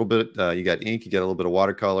 Paolo, it's a little bit. You got ink, you got a little bit of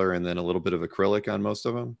watercolor, and then a little bit of acrylic on most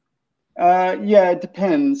of them. Yeah, it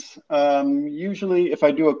depends. Usually, if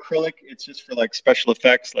I do acrylic, it's just for like special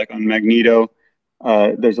effects, like on Magneto.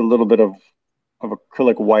 There's a little bit of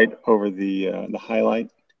acrylic white over the highlight.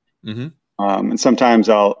 Mm-hmm. And sometimes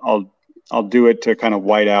I'll do it to kind of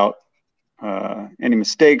white out any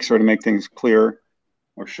mistakes or to make things clearer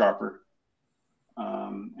or sharper.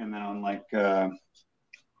 And then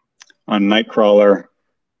on Nightcrawler,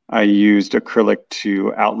 I used acrylic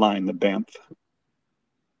to outline the bantha.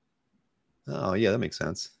 Oh yeah, that makes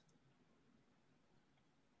sense.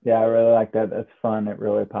 Yeah, I really like that. That's fun. It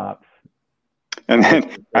really pops. And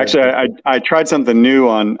then actually, I tried something new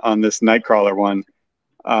on this Nightcrawler one.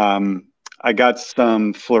 I got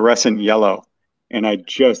some fluorescent yellow, and I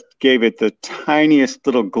just gave it the tiniest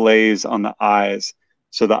little glaze on the eyes.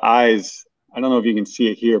 So the eyes, I don't know if you can see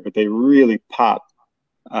it here, but they really pop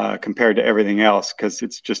compared to everything else because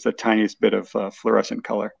it's just the tiniest bit of fluorescent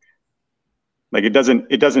color. Like it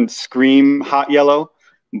doesn't scream hot yellow,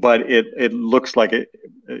 but it looks like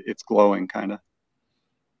it's glowing kind of.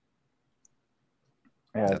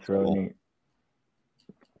 Yeah, that's really cool. Neat.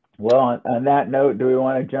 Well, on that note, do we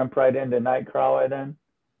want to jump right into Nightcrawler then?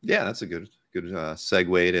 Yeah, that's a good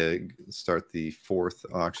segue to start the fourth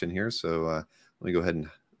auction here. So let me go ahead and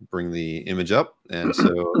bring the image up. And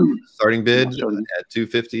so starting bid at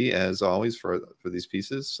 $250 as always for these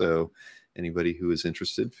pieces. So anybody who is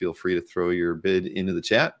interested, feel free to throw your bid into the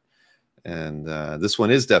chat. And this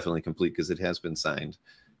one is definitely complete because it has been signed,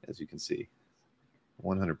 as you can see.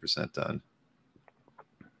 100% done.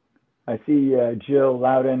 I see Jill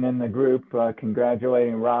Loudon in the group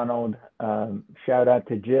congratulating Ronald. Shout out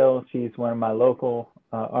to Jill. She's one of my local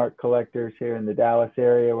art collectors here in the Dallas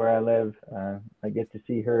area where I live. I get to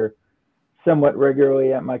see her somewhat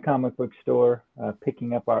regularly at my comic book store,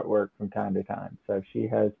 picking up artwork from time to time. So she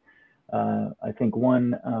has, I think,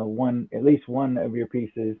 at least one of your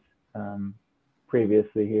pieces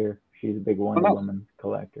previously here. She's a big Wonder Woman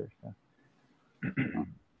collector. So.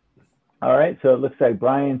 All right, so it looks like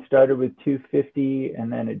Brian started with 250,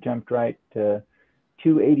 and then it jumped right to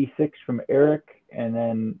 286 from Eric, and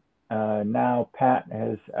then now Pat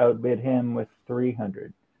has outbid him with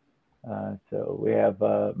 300. So we have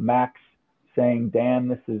Max saying, "Damn,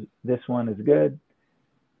 this one is good."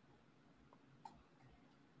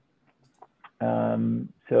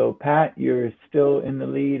 So Pat, you're still in the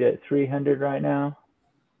lead at 300 right now.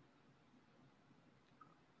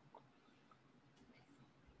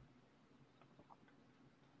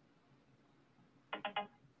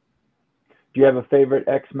 Do you have a favorite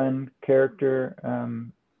X-Men character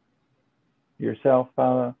yourself,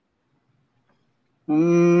 Paolo?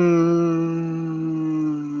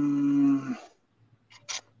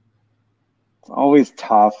 It's always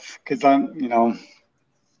tough because I'm,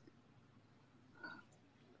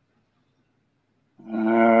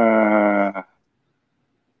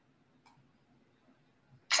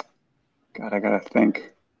 gotta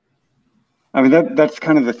think. I mean, that's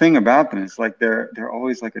kind of the thing about them. It's like they're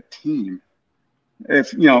always like a team.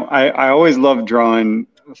 If you know, I always love drawing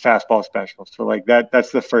fastball specials. So like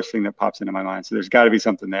that's the first thing that pops into my mind. So there's got to be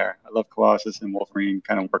something there. I love Colossus and Wolverine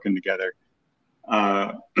kind of working together.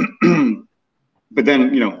 Uh, but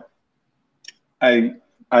then, you know, I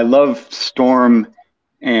love Storm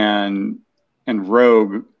and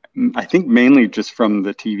Rogue. I think mainly just from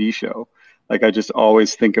the TV show. Like I just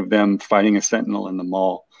always think of them fighting a Sentinel in the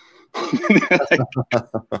mall. Like,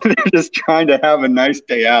 they're just trying to have a nice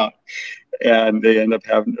day out, and they end up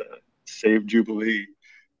having to save Jubilee.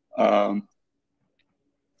 Yeah,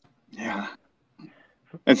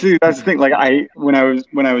 and see that's the thing. Like when I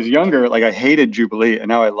was younger, like I hated Jubilee, and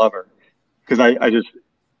now I love her because I just,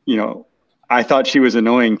 you know, I thought she was an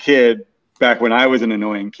annoying kid back when I was an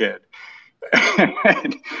annoying kid.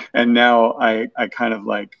 And now I kind of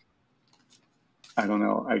like, I don't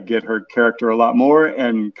know, I get her character a lot more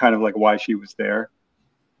and kind of like why she was there.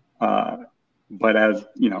 But as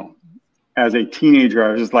you know, as a teenager,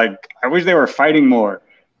 I was just like, I wish they were fighting more.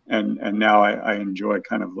 And now I enjoy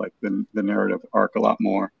kind of like the narrative arc a lot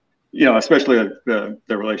more. You know, especially the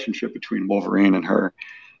relationship between Wolverine and her.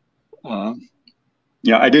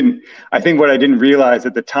 Yeah, I think what I didn't realize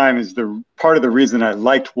at the time is the part of the reason I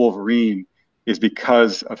liked Wolverine is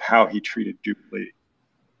because of how he treated Jubilee.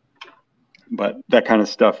 But that kind of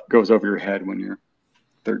stuff goes over your head when you're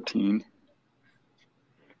 13.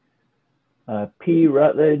 P.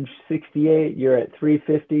 Rutledge, 68. You're at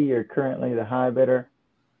 350. You're currently the high bidder.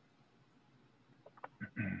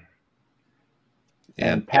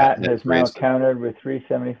 And Pat has now countered with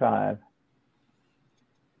 375.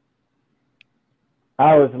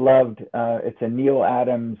 I always loved, it's a Neil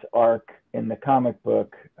Adams arc in the comic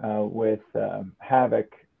book with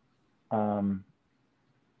Havoc.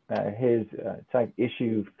 It's like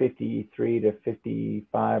issue 53 to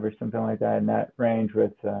 55 or something like that in that range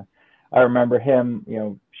with, I remember him, you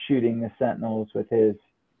know, shooting the Sentinels with his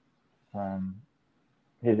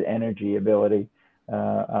energy ability.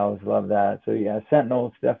 I always love that. So yeah,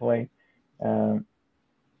 Sentinels definitely. Yeah,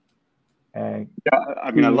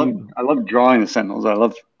 I mean, I love drawing the Sentinels. I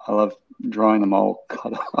love drawing them all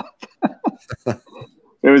cut off.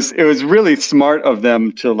 It was really smart of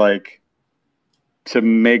them to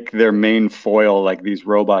make their main foil like these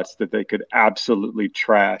robots that they could absolutely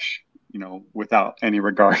trash, you know, without any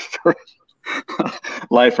regard for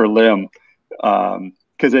life or limb.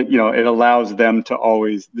 Because it allows them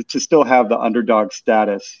to still have the underdog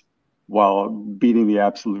status while beating the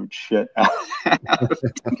absolute shit out of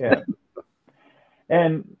it. Yeah.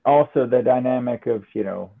 And also the dynamic of, you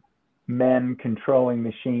know, men controlling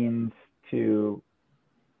machines to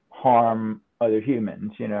harm other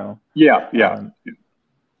humans, you know. Yeah.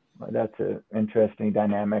 That's an interesting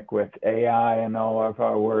dynamic with AI and all of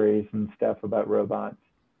our worries and stuff about robots.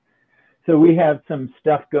 So we have some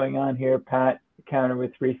stuff going on here. Pat counter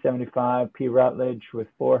with 375, P. Rutledge with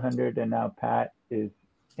 400, and now Pat is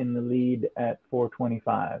in the lead at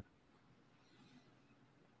 425.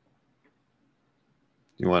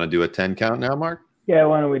 You want to do a 10 count now, Mark? Yeah,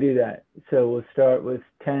 why don't we do that? So we'll start with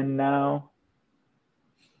 10 now.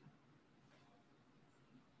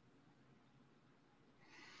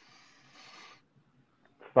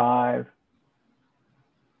 Five,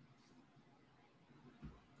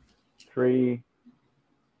 3,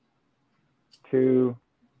 2,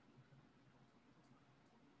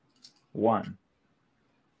 1.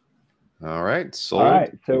 All right, sold. All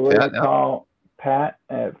right, so we're going to call Pat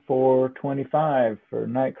at 425 for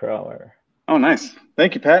Nightcrawler. Oh, nice.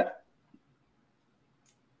 Thank you, Pat.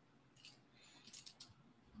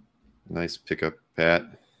 Nice pickup, Pat.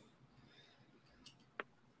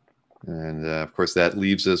 And of course, that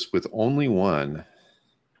leaves us with only one,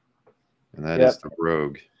 and that is the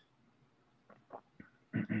Rogue.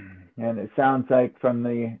 And it sounds like from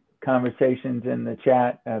the conversations in the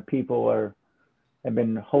chat, people have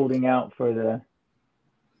been holding out for the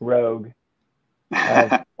Rogue.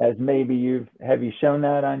 As maybe have you shown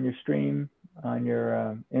that on your stream, on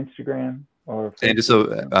your Instagram or Facebook? And just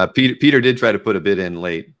so Peter did try to put a bid in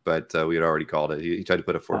late, but we had already called it. He tried to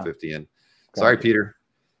put a 450 in. Sorry, Peter.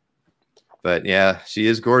 But yeah, she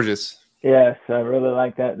is gorgeous. Yes, I really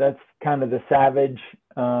like that. That's kind of the Savage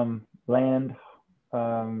Land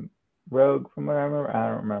Rogue from what I remember. I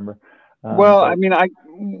don't remember. Well, I mean,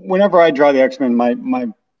 whenever I draw the X-Men,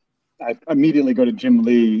 I immediately go to Jim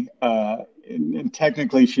Lee. And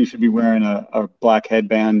technically, she should be wearing a black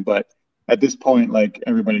headband, but at this point, like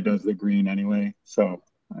everybody does the green anyway. So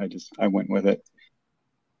I went with it.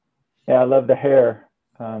 Yeah, I love the hair.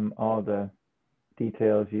 All the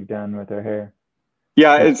details you've done with her hair.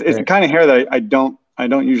 Yeah, That's it's the kind of hair that I don't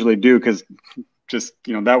usually do, because just,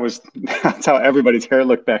 that's how everybody's hair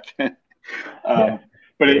looked back then. Yeah.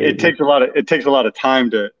 But it takes a lot of time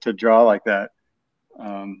to draw like that.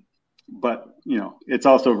 But it's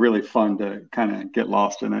also really fun to kind of get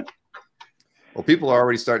lost in it. Well, people are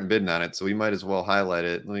already starting bidding on it, so we might as well highlight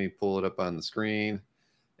it. Let me pull it up on the screen.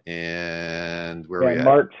 And where we at?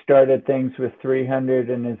 Mark started things with 300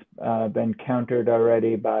 and has been countered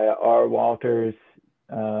already by R. Walters,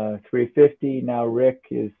 350. Now Rick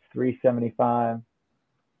is 375.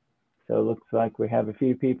 So it looks like we have a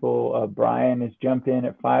few people. Brian has jumped in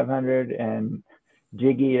at 500 and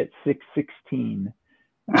Jiggy at 616.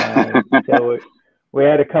 So we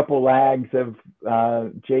had a couple lags of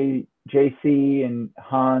JC and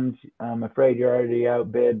Hans. I'm afraid you're already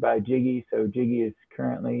outbid by Jiggy. So Jiggy is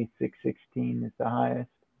currently 616 is the highest.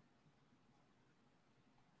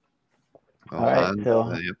 All right, Hans,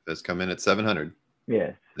 so has come in at 700.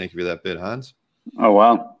 Yes. Thank you for that bid, Hans. Oh,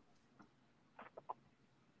 wow.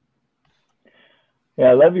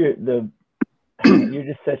 Yeah, I love you're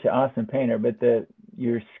just such an awesome painter, but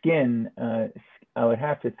your skin, I would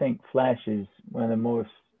have to think flash is one of the most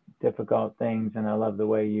difficult things, and I love the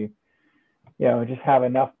way you just have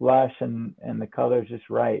enough blush and the color's just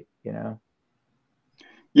right,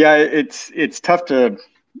 Yeah, it's tough to,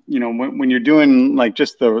 when you're doing like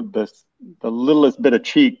just the littlest bit of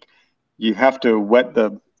cheek, you have to wet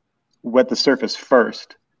the surface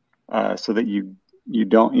first, so that you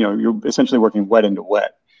don't, you're essentially working wet into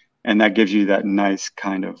wet, and that gives you that nice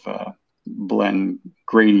kind of blend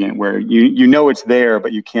gradient where you it's there,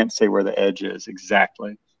 but you can't say where the edge is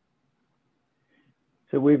exactly.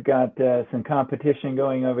 So we've got some competition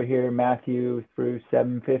going over here. Matthew through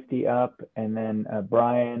 750 up, and then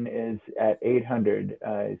Brian is at 800,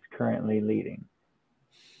 is currently leading.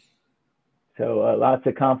 So lots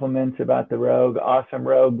of compliments about the Rogue. Awesome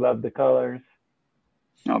Rogue, love the colors.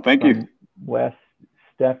 Oh, thank you. Wes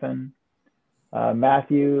Stefan.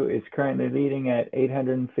 Matthew is currently leading at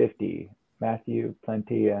 850. Matthew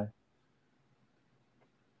Plantia.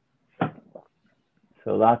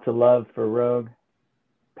 So lots of love for Rogue.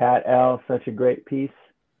 Pat L, such a great piece.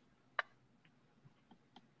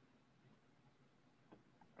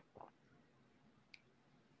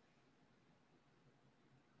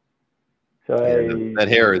 So that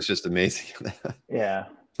hair is just amazing. Yeah.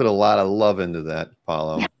 Put a lot of love into that,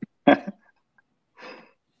 Paolo.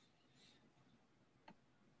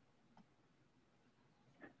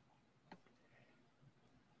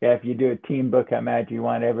 Yeah, if you do a team book, I imagine you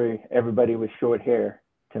want everybody with short hair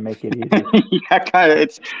to make it easy. Yeah, kind of.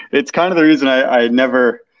 It's kind of the reason I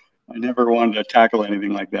never wanted to tackle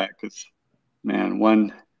anything like that, because, man,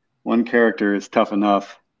 one character is tough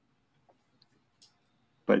enough.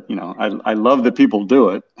 But I love that people do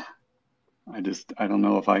it. I don't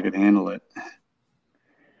know if I could handle it.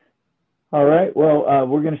 All right. Well,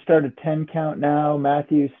 we're going to start a 10 count now.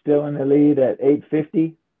 Matthew's still in the lead at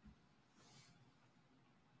 850.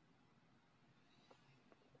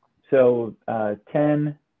 So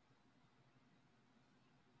 10.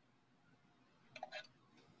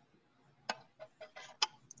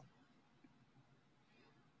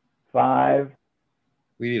 5.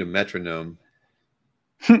 We need a metronome.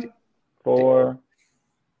 4.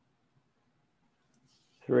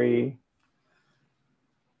 3.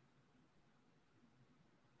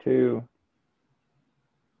 2.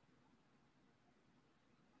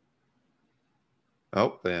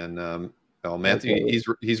 Oh, and Matthew, okay.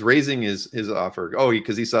 he's raising his offer. Oh,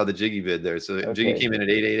 because he saw the Jiggy bid there. So okay. Jiggy came in at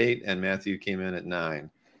 888, and Matthew came in at 9.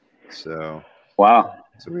 So wow.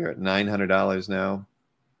 So we're at $900 now.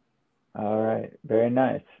 All right, very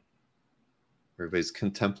nice. Everybody's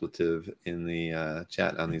contemplative in the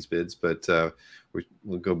chat on these bids, but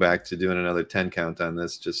we'll go back to doing another 10 count on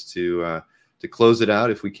this just to close it out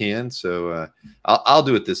if we can. So I'll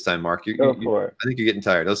do it this time, Mark. Go for it. I think you're getting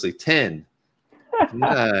tired. I'll say 10,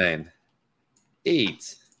 9,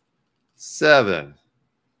 8, 7,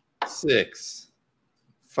 6,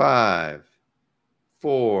 5,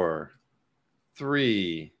 4,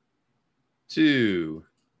 3, 2,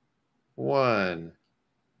 1.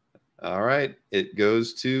 All right, it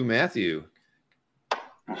goes to Matthew.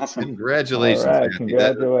 Awesome. Congratulations, right, Matthew.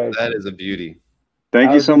 Congratulations. That is a beauty.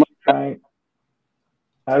 Thank you so much. I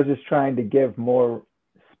was just trying to give more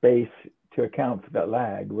space to account for the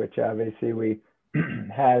lag, which obviously we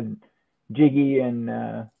had Jiggy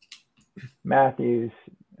and Matthew's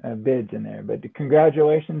bids in there. But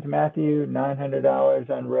congratulations, Matthew, $900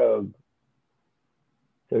 on Rogue.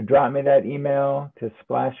 So drop me that email to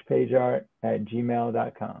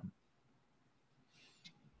splashpageart@gmail.com.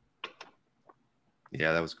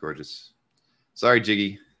 Yeah, that was gorgeous. Sorry,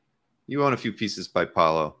 Jiggy. You own a few pieces by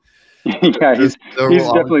Paolo. Yeah, he's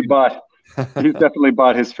definitely bought. He's definitely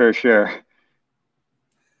bought his fair share.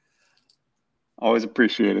 Always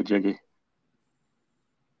appreciate it, Jiggy.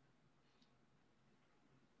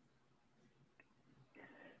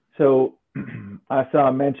 So I saw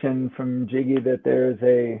a mention from Jiggy that there's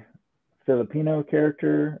a Filipino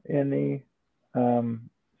character in the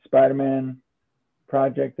Spider-Man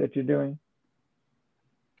project that you're doing.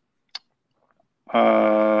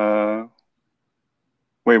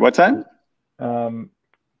 Wait, what's that? In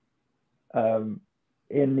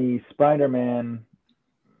the Spider-Man,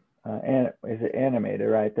 is it animated,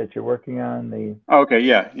 right? That you're working on the. Oh, okay,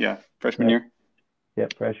 yeah, freshman year.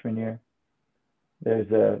 Yep, freshman year.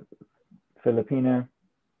 There's a Filipino.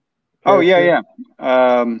 Oh yeah.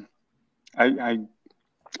 I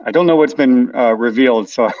don't know what's been revealed,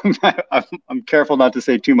 so I'm careful not to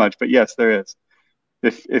say too much. But yes, there is.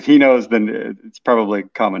 If he knows, then it's probably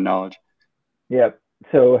common knowledge. Yep.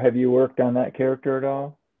 So have you worked on that character at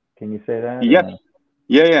all? Can you say that? Yep.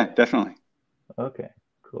 Yeah, definitely. Okay,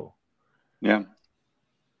 cool. Yeah.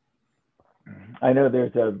 I know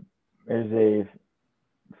there's a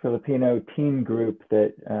Filipino team group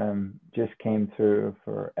that just came through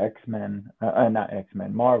for X-Men, not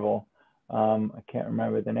X-Men, Marvel. I can't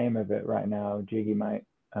remember the name of it right now. Jiggy might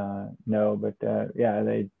know, but yeah,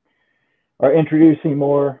 they are introducing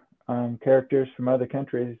more characters from other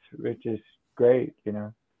countries, which is great, you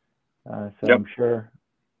know. So yep. I'm sure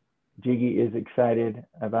Jiggy is excited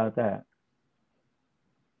about that.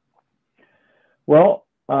 Well,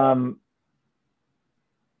 do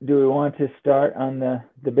we want to start on the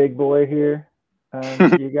big boy here,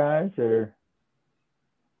 you guys, or?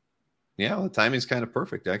 Yeah, well, the timing's kind of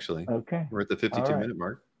perfect, actually. Okay. We're at the 52-minute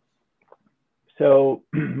mark. So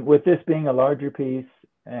with this being a larger piece,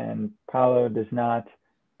 and Paolo does not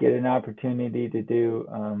get an opportunity to do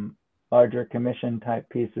larger commission type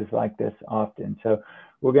pieces like this often. So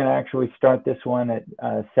we're going to actually start this one at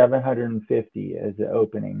 750 as the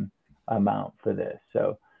opening amount for this.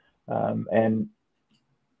 So, and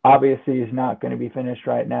obviously he's not going to be finished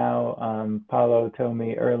right now. Paolo told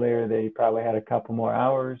me earlier that he probably had a couple more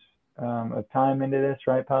hours of time into this,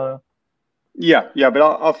 right, Paolo? Yeah, but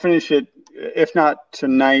I'll finish it. If not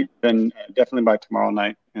tonight, then definitely by tomorrow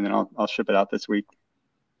night, and then I'll ship it out this week.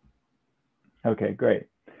 Okay, great.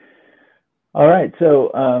 All right, so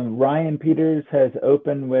Ryan Peters has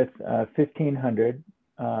opened with 1,500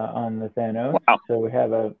 on the Thanos. Wow. So we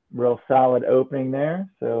have a real solid opening there.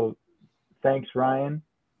 So thanks, Ryan.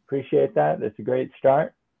 Appreciate that. That's a great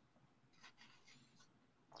start.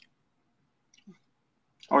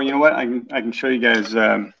 Oh, you know what? I can show you guys.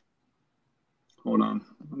 Hold on.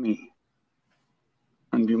 Let me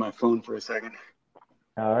undo my phone for a second.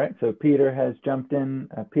 All right. So Peter has jumped in.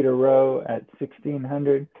 Peter Rowe at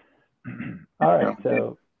 1,600. All right.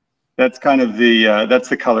 So that's kind of that's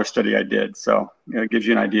the color study I did. So it gives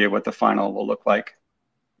you an idea what the final will look like.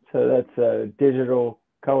 So that's a digital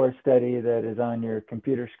color study that is on your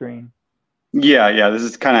computer screen. Yeah. This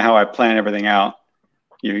is kind of how I plan everything out.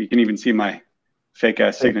 You can even see my fake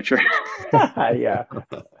ass signature. Yeah,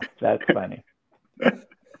 that's funny.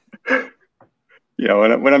 Yeah,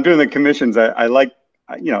 when I'm doing the commissions, I like,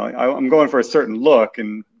 I'm going for a certain look,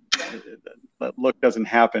 and that look doesn't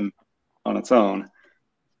happen on its own.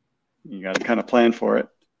 You got to kind of plan for it.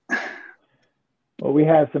 Well, we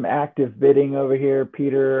have some active bidding over here.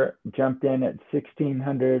 Peter jumped in at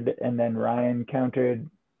 1,600, and then Ryan countered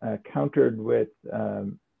with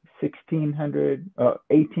 1,800,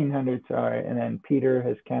 sorry, and then Peter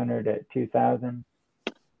has countered at 2,000.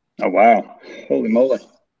 Oh wow! Holy moly!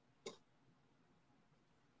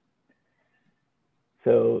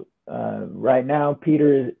 So right now,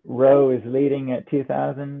 Peter Rowe is leading at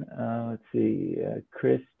 2,000. Let's see,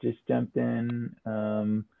 Chris just jumped in.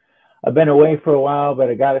 I've been away for a while, but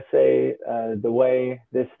I gotta say, the way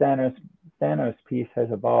this Thanos piece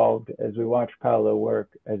has evolved as we watch Paolo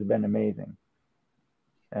work has been amazing.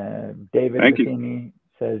 David Matheny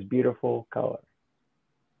says beautiful color.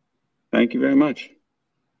 Thank you very much.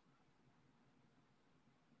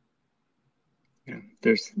 Yeah,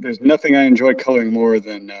 there's nothing I enjoy coloring more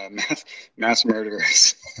than mass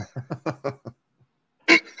murderers.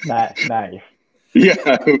 Nice.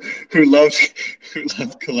 Yeah, who loves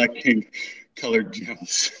collecting colored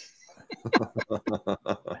gems.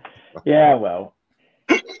 Yeah, well,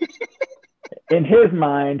 in his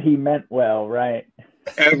mind, he meant well, right?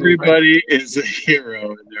 Everybody is a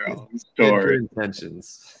hero in their own story.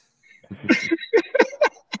 Intentions.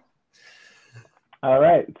 All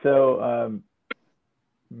right, so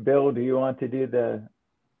Bill, do you want to do the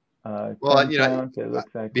Well, 10 count, it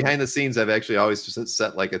looks like. behind the scenes, I've actually always just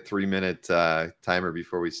set like a 3-minute timer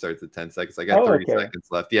before we start the 10 seconds. I got 30 seconds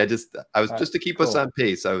left. Yeah, just to keep us on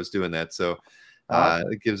pace. I was doing that, so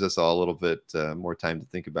it gives us all a little bit more time to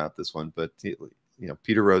think about this one. But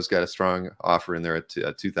Peter Rose got a strong offer in there at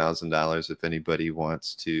 $2,000. If anybody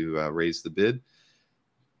wants to raise the bid,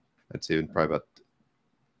 I'd say probably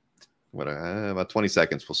about 20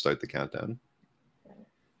 seconds. We'll start the countdown.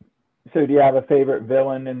 So do you have a favorite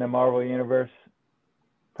villain in the Marvel Universe,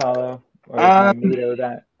 Paolo? Or is Magneto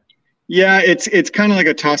that? Yeah, it's kind of like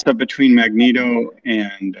a toss-up between Magneto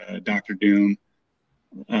and Doctor Doom.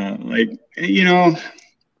 And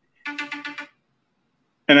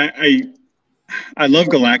I love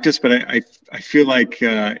Galactus, but I feel like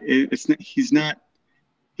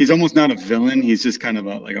he's almost not a villain. He's just kind of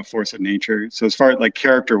like a force of nature. So as far as like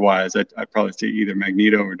character-wise, I'd probably say either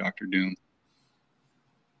Magneto or Doctor Doom.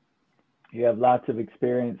 You have lots of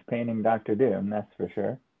experience painting Doctor Doom, that's for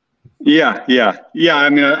sure. Yeah. I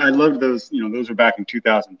mean, I loved those. Those were back in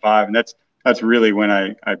 2005, and that's really when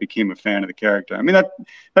I became a fan of the character. I mean,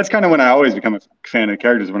 that's kind of when I always become a fan of the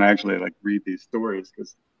characters, when I actually like read these stories.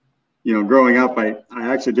 Because growing up, I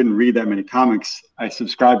actually didn't read that many comics. I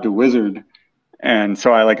subscribed to Wizard, and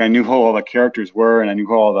so I knew who all the characters were, and I knew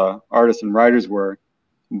who all the artists and writers were,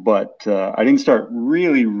 but I didn't start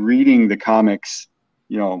really reading the comics.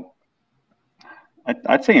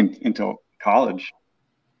 I'd say until college.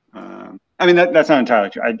 I mean, that's not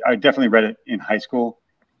entirely true. I definitely read it in high school,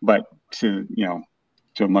 but to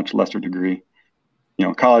a much lesser degree.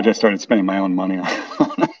 College, I started spending my own money on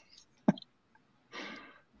it.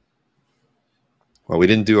 Well, we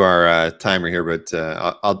didn't do our timer here, but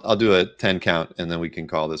I'll do a 10 count, and then we can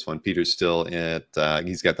call this one. Peter's still at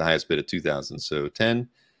he's got the highest bid at 2,000. So 10,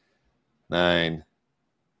 9,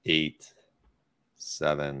 8,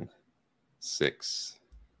 7, 6,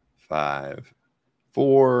 5,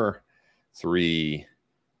 4, 3,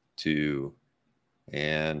 2,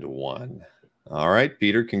 and 1. All right,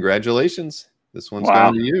 Peter, congratulations. This one's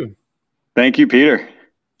going to you. Thank you, Peter.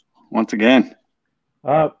 Once again.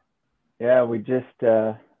 Yeah, we just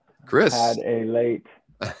Chris had a late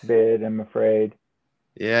bid, I'm afraid.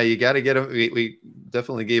 Yeah, you got to get him. We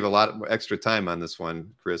definitely gave a lot more extra time on this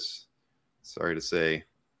one, Chris. Sorry to say.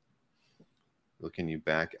 Can you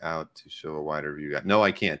back out to show a wider view? No,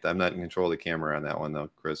 I can't. I'm not in control of the camera on that one, though,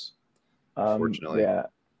 Chris. Unfortunately.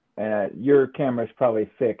 Yeah. Your camera's probably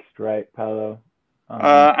fixed, right, Paolo?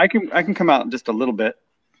 I can come out just a little bit.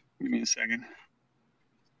 Give me a second.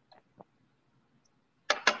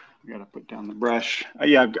 I gotta put down the brush.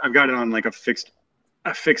 Yeah, I've got it on like a fixed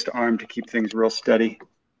arm to keep things real steady.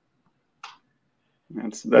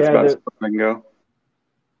 That's about as far as I can go.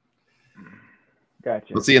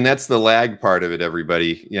 Gotcha. Well, see, and that's the lag part of it,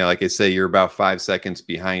 everybody. Like I say, you're about 5 seconds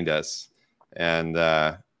behind us, and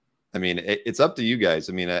I mean, it's up to you guys.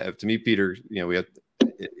 I mean, to me, Peter, we have,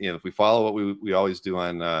 if we follow what we always do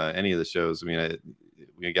on any of the shows, I mean,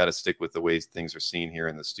 we got to stick with the way things are seen here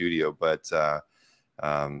in the studio. But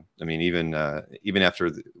I mean, even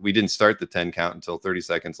after we didn't start the 10 count until 30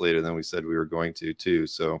 seconds later than we said we were going to too.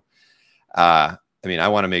 So, I mean, I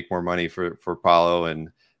want to make more money for Paolo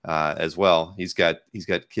and as well. He's got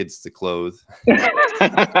kids to clothe.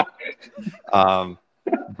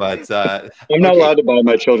 But I'm not allowed to buy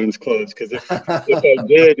my children's clothes, because if I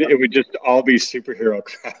did, it would just all be superhero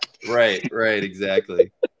crap. Right,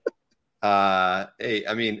 exactly. Hey,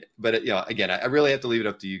 I mean, but again, I really have to leave it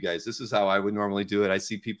up to you guys. This is how I would normally do it. I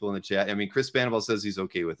see people in the chat. I mean, Chris Banable says he's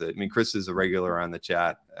okay with it. I mean, Chris is a regular on the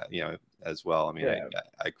chat, as well. I mean, yeah.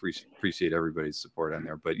 I appreciate everybody's support on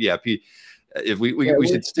there. But yeah, Pete, if we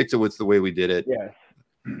should stick to what's the way we did it. Yes.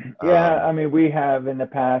 Yeah, I mean, we have in the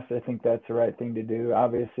past. I think that's the right thing to do.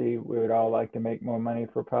 Obviously, we would all like to make more money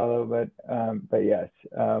for Paolo, but yes,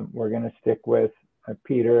 we're going to stick with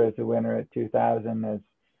Peter as a winner at 2,000.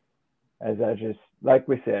 As I just, like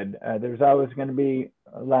we said, there's always going to be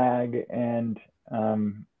a lag, and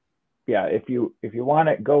yeah, if you want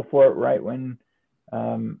it, go for it right when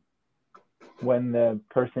the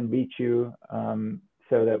person beats you,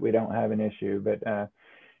 so that we don't have an issue. But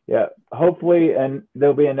yeah, hopefully, and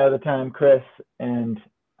there'll be another time, Chris, and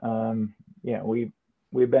we've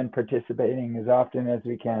been participating as often as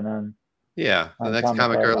we can on. Yeah, the next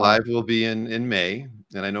Comic Art Live will be in May,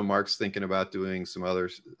 and I know Mark's thinking about doing some other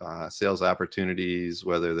sales opportunities,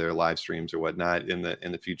 whether they're live streams or whatnot, in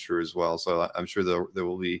the future as well. So I'm sure there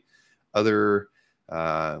will be other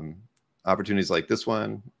opportunities like this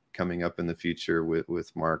one coming up in the future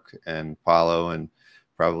with Mark and Paolo, and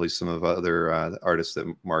probably some of other artists that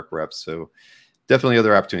Mark reps. So definitely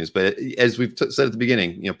other opportunities. But as we've said at the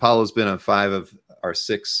beginning, Paolo's been on 5 of our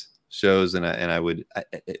 6 shows, and I would,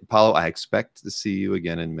 Paolo, I expect to see you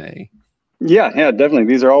again in May. Yeah, definitely.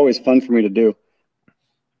 These are always fun for me to do.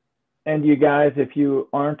 And you guys, if you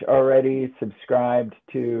aren't already subscribed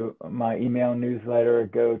to my email newsletter,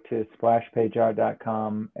 go to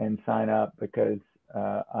splashpageart.com and sign up, because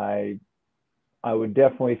I would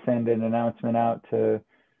definitely send an announcement out to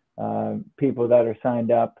people that are signed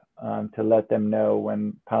up to let them know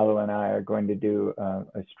when Paolo and I are going to do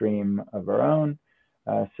a stream of our own.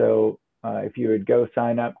 So if you would go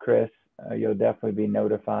sign up, Chris, you'll definitely be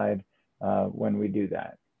notified when we do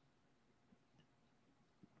that.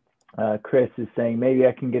 Chris is saying, maybe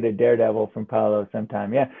I can get a Daredevil from Paolo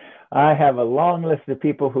sometime. Yeah, I have a long list of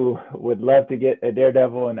people who would love to get a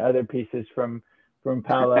Daredevil and other pieces from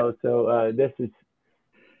Paolo. So this is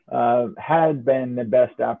had been the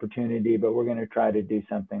best opportunity, but we're going to try to do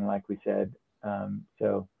something like we said.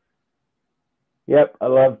 So, yep, I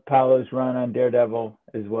love Paolo's run on Daredevil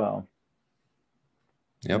as well.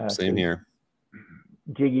 Yep, same here.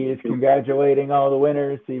 Jiggy is congratulating all the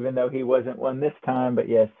winners, even though he wasn't one this time. But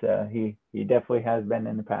yes, he definitely has been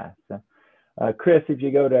in the past. So, Chris, if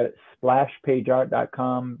you go to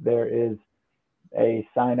splashpageart.com, there is a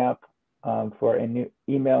sign up for a new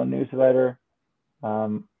email newsletter. I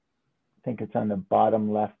think it's on the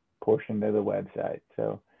bottom left portion of the website.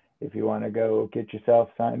 So if you want to go get yourself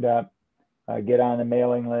signed up, get on the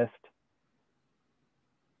mailing list.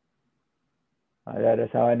 That is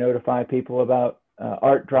how I notify people about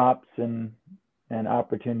art drops and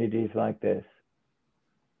opportunities like this.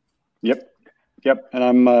 Yep. And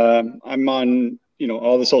I'm on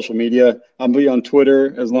all the social media. I'll be on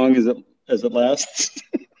Twitter as long as it lasts.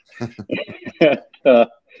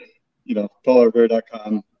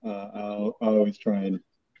 PaoloRivera.com. I'll always try and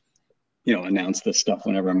announce this stuff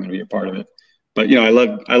whenever I'm going to be a part of it. But I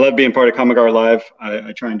love being part of Comic Art Live.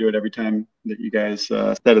 I try and do it every time that you guys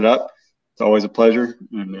set it up. It's always a pleasure,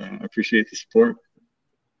 and I appreciate the support.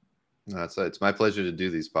 It's my pleasure to do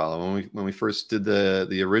these, Paolo. When we first did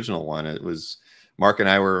the original one, it was Mark and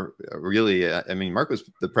I were really, Mark was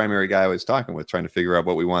the primary guy I was talking with, trying to figure out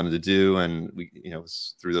what we wanted to do. And we, it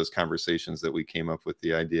was through those conversations that we came up with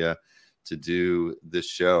the idea to do this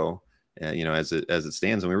show, as it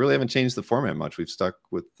stands. And we really haven't changed the format much. We've stuck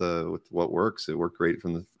with what works. It worked great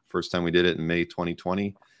from the first time we did it in May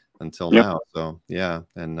 2020 until now. So yeah.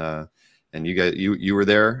 And you guys, you were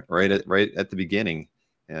there right at the beginning.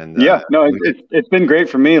 And it's been great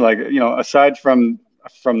for me. Like, aside from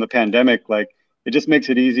the pandemic, like, it just makes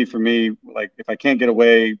it easy for me. Like, if I can't get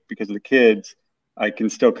away because of the kids, I can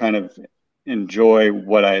still kind of enjoy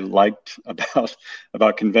what I liked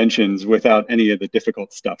about conventions without any of the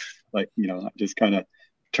difficult stuff. Like, just kind of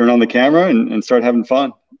turn on the camera and start having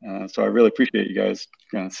fun. So I really appreciate you guys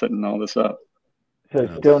kind of setting all this up. So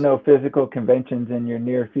still no physical conventions in your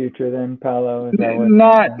near future then, Paolo? Is that what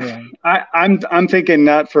I'm thinking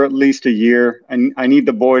not for at least a year. And I need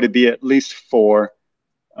the boy to be at least 4.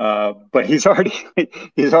 But he's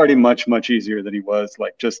already much, much easier than he was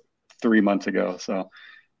like just 3 months ago. So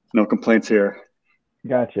no complaints here.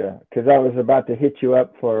 Gotcha. Because I was about to hit you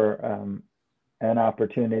up for an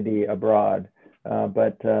opportunity abroad.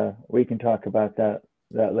 But we can talk about that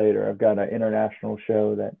later. I've got an international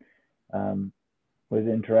show that was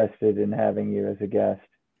interested in having you as a guest.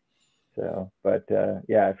 So, but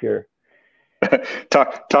yeah, if you're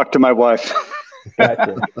talk to my wife.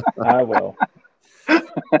 Gotcha. I will.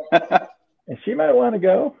 And she might want to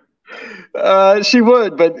go. She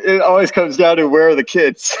would, but it always comes down to where are the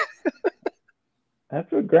kids. That's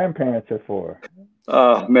what grandparents are for.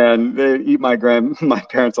 Oh man, they eat my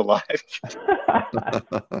parents alive.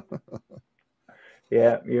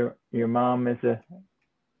 Yeah, your mom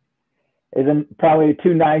isn't probably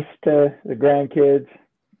too nice to the grandkids.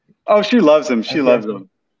 Oh, she loves them. She loves them.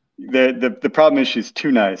 The problem is she's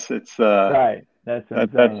too nice. It's right.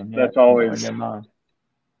 That's always your mom.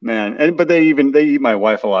 Man, but they eat my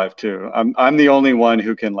wife alive too. I'm the only one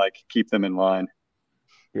who can like keep them in line.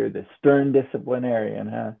 You're the stern disciplinarian,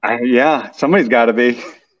 huh? Yeah, somebody's got to be.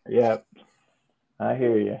 Yep, I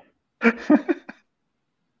hear you.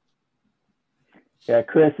 Yeah,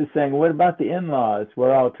 Chris is saying, what about the in-laws?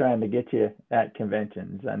 We're all trying to get you at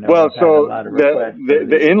conventions. I know. Well, so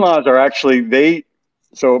the in-laws are actually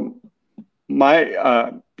So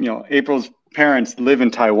my April's parents live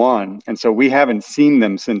in Taiwan, and so we haven't seen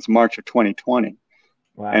them since March of 2020.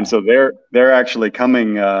 Wow. And so they're actually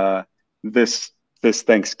coming this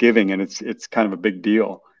Thanksgiving, and it's kind of a big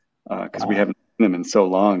deal because we haven't seen them in so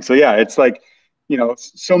long. So yeah, it's like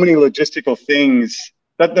so many logistical things.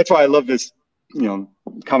 That's why I love this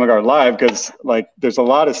Comic Art Live, because like there's a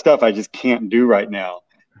lot of stuff I just can't do right now.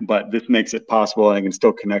 but this makes it possible, and I can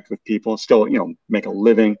still connect with people, still, make a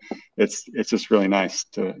living. It's just really nice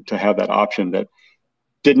to have that option that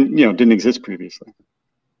didn't exist previously.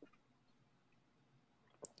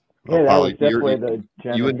 Well, Yeah, that Paolo, was definitely the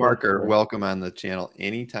you and Mark are genesis. welcome on the channel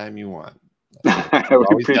anytime you want. We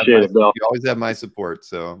appreciate it, Bill. You always have my support,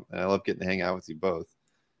 so I love getting to hang out with you both.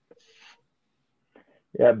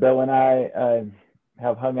 Yeah, Bill and I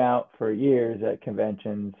have hung out for years at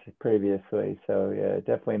conventions previously, so yeah,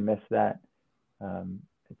 definitely miss that.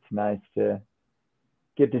 It's nice to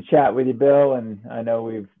get to chat with you, Bill, and I know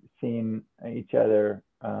we've seen each other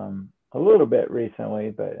a little bit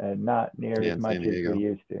recently, but not near as much as we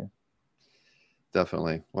used to.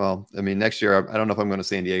 Definitely. Well, I mean, next year, I don't know if I'm going to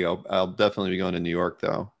San Diego. I'll definitely be going to New York,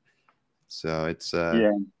 though. So it's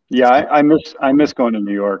I miss going to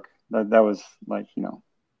New York. That was like,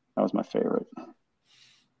 that was my favorite.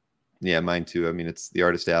 Yeah, mine too. I mean, it's the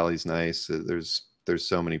Artist Alley's nice. There's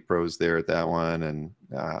so many pros there at that one, and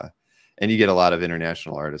you get a lot of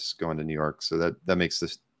international artists going to New York, so that makes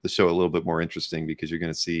the show a little bit more interesting, because you're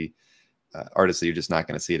going to see artists that you're just not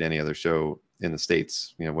going to see at any other show in the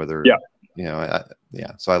States. Whether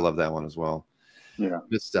so I love that one as well. Yeah,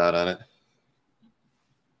 missed out on it,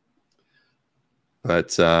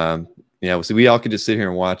 but so we all could just sit here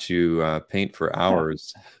and watch you paint for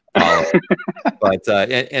hours. But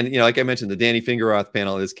like I mentioned, the Danny Fingeroth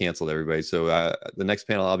panel is canceled, everybody. So the next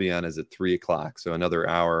panel I'll be on is at 3 o'clock. So another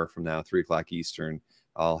hour from now, 3 o'clock Eastern,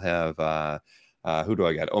 I'll have who do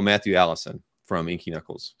I got? Oh, Matthew Allison from Inky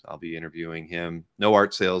Knuckles. I'll be interviewing him. No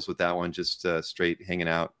art sales with that one, just straight hanging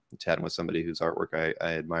out, chatting with somebody whose artwork I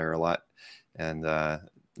admire a lot. And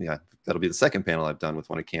that'll be the second panel I've done with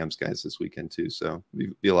one of Cam's guys this weekend too. So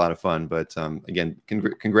it'll be a lot of fun. But again,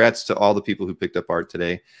 congrats to all the people who picked up art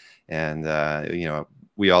today. And,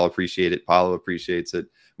 we all appreciate it. Paolo appreciates it.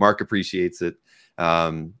 Mark appreciates it.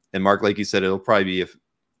 And Mark, like you said, it'll probably be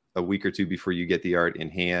a week or two before you get the art in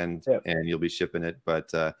hand. Yep. And you'll be shipping it.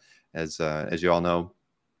 But as you all know,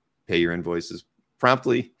 pay your invoices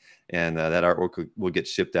promptly, and that artwork will get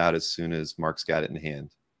shipped out as soon as Mark's got it in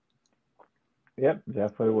hand. Yep,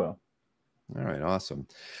 definitely will. All right, awesome.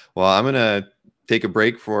 Well, I'm going to take a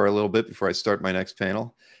break for a little bit before I start my next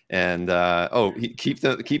panel. And keep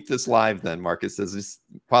this live then, Marcus. Says,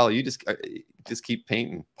 Paolo, you just keep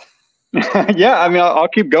painting. Yeah, I mean, I'll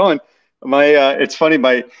keep going. It's funny,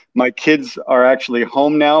 my kids are actually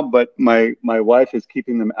home now, but my wife is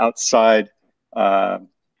keeping them outside. When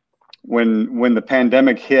the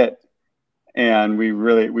pandemic hit and we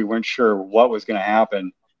weren't sure what was going to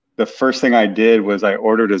happen, the first thing I did was I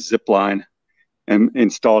ordered a zip line and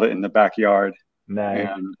installed it in the backyard. Nice.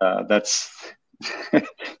 And that's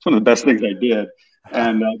it's one of the best things I did.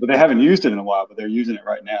 And but they haven't used it in a while, but they're using it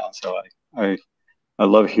right now. So I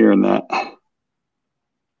love hearing that.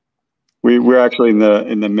 We're actually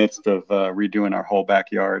in the midst of redoing our whole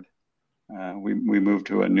backyard. We moved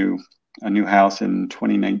to a new house in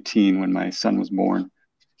 2019 when my son was born,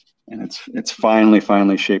 and it's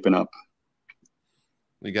finally shaping up.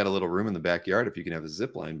 We got a little room in the backyard if you can have a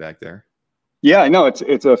zip line back there. Yeah, I know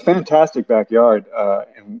it's a fantastic backyard,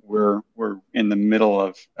 and we're in the middle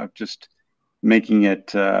of just making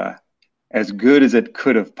it as good as it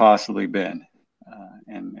could have possibly been,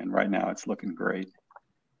 and right now it's looking great.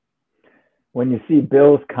 When you see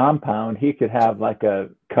Bill's compound, he could have like a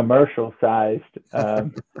commercial-sized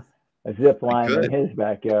a zip line in his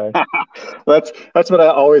backyard. That's what I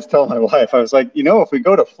always tell my wife. I was like, if we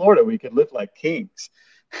go to Florida, we could live like kings.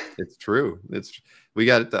 It's true. We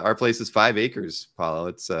got our place is 5 acres, Paolo.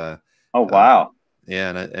 It's oh wow.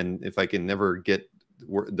 Yeah, and if I can never get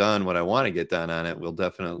done what I want to get done on it, we'll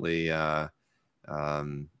definitely have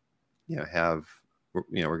we're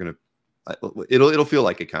gonna. It'll feel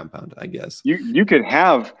like a compound, I guess. You could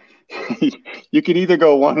have, you could either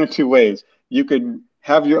go one or two ways. You could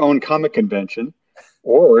have your own comic convention,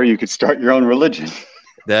 or you could start your own religion.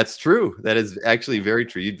 That's true. That is actually very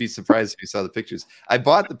true. You'd be surprised if you saw the pictures. I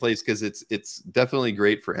bought the place because it's definitely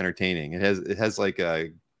great for entertaining. It has like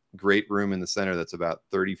a great room in the center that's about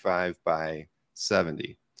 35 by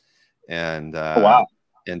 70, and wow.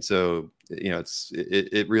 And so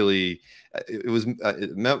it was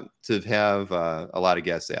meant to have a lot of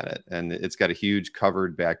guests at it, and it's got a huge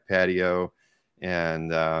covered back patio,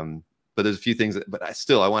 and but there's a few things but I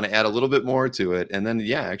want to add a little bit more to it. And then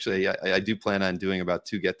actually I do plan on doing about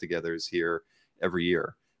 2 get-togethers here every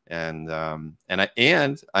year, and I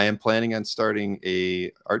am planning on starting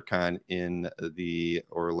a art con in the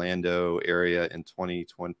Orlando area in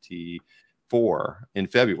 2024 in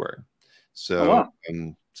February. So, wow.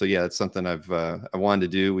 So it's something I wanted to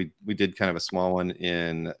do. We did kind of a small one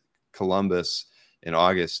in Columbus in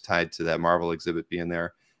August tied to that Marvel exhibit being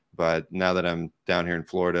there. But now that I'm down here in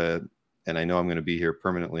Florida and I know I'm going to be here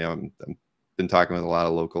permanently, I'm been talking with a lot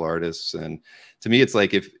of local artists, and to me it's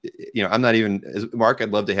like, if you know, I'm not even Mark,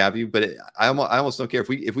 I'd love to have you, but I almost don't care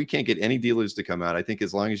if we can't get any dealers to come out. I think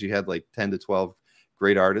as long as you had like 10 to 12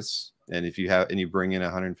 great artists, and if you have, and you bring in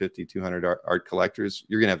 150 200 art collectors,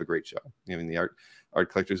 you're gonna have a great show. I mean, the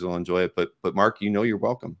art collectors will enjoy it. But Mark, you know, you're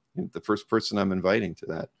welcome. You're the first person I'm inviting to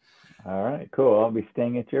that. All right, cool. I'll be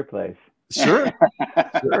staying at your place. Sure.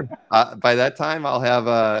 Sure. By that time I'll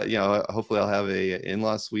have you know, hopefully I'll have a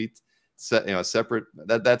in-law suite set, you know, separate.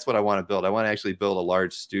 That's what I want to build. I want to actually build a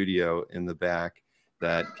large studio in the back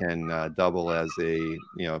that can double as a, you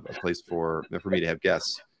know, a place for me to have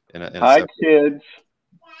guests in a Hi, kids.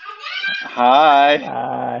 Hi.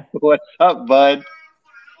 Hi. What's up, bud?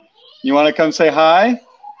 You want to come say hi?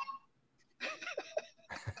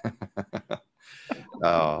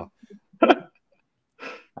 Oh.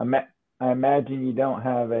 I imagine you don't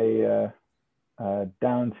have a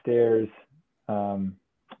downstairs,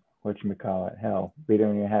 whatchamacallit, hell, we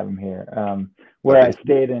don't even have them here. Where I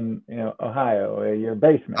stayed in, you know, Ohio, your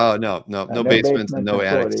basement. Oh, no basements and no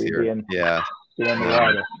attics here. Yeah. Be in the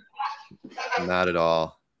water. Not at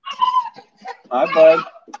all. Hi, bud.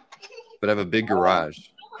 But I have a big garage.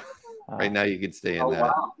 Right now you can stay in that.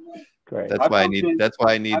 Wow. Great. That's why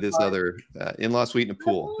I need this other in-law suite and a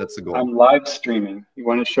pool. That's the goal. I'm live streaming. You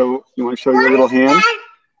want to show your little hands?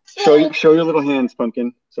 Show your little hands,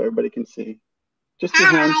 Pumpkin, so everybody can see. Just your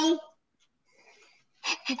hands.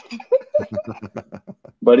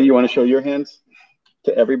 Buddy, you want to show your hands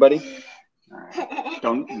to everybody?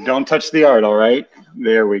 Don't touch the art, all right?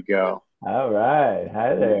 There we go. All right.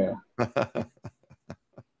 Hi there.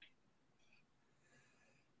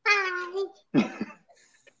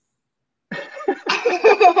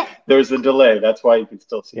 There's a delay. That's why you can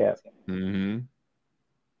still see it. Mm-hmm.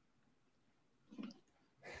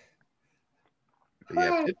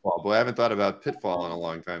 Yeah, Pitfall. Boy, I haven't thought about Pitfall in a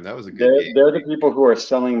long time. That was a good game. They're the people who are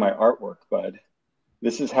selling my artwork, bud.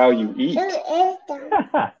 This is how you eat.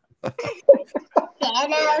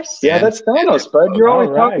 Yeah, that's Thanos, bud. You're always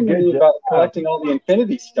talking to me about collecting all the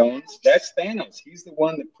Infinity Stones. That's Thanos. He's the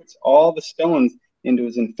one that puts all the stones into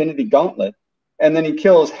his Infinity Gauntlet, and then he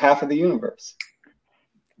kills half of the universe.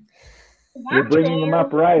 You're bringing them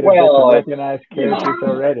up right. Well, I recognize characters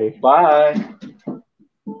already. Bye.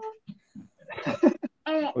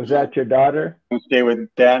 Was that your daughter? Stay with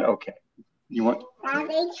Dad? Okay. You want?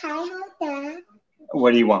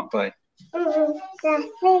 What do you want, bud?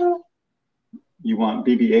 You want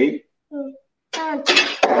BB-8?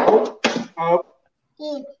 Oh.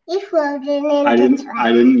 I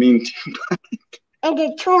didn't mean to.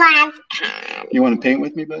 You want to paint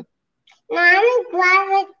with me, bud? No, I'm gonna grab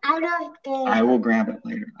it out of there. I will grab it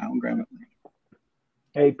later. I will grab it later.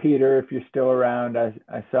 Hey, Peter, if you're still around, I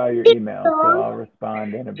saw your email, so I'll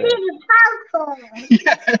respond in a bit. Peter Parker.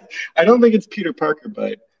 Yeah, I don't think it's Peter Parker,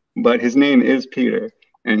 but his name is Peter,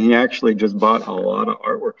 and he actually just bought a lot of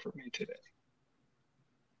artwork for me today.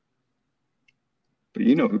 But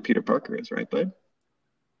you know who Peter Parker is, right, bud?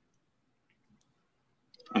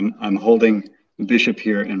 I'm holding Bishop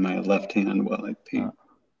here in my left hand while I paint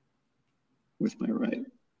with my right.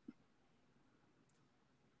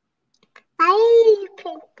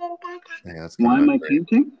 Why am I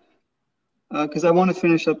painting? Because I want to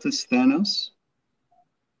finish up this Thanos.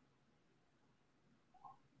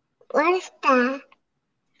 What is that?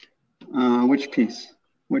 Which piece?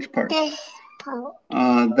 Which part? This part.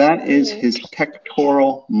 That is his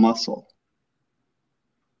pectoral muscle.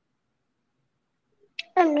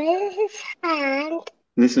 And this is his hand.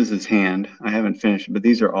 This is his hand. I haven't finished, but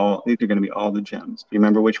these are going to be all the gems. Do you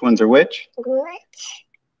remember which ones are which? Which?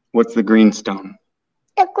 What's the green stone?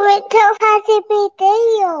 The green stone has a big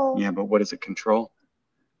tail. Yeah, but what does it control?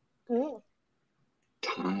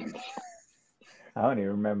 Time. I don't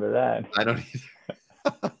even remember that. I don't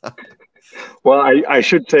either. Well, I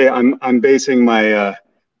should say I'm basing my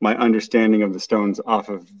my understanding of the stones off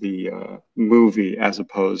of the movie as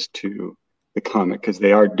opposed to the comic, because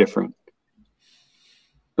they are different.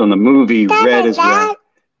 So in the movie, red is red.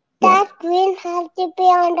 That green has to be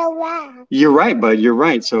on the wrap. You're right, bud. You're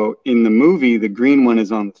right. So in the movie, the green one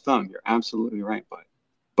is on the thumb. You're absolutely right, bud.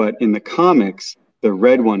 But in the comics, the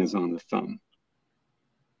red one is on the thumb.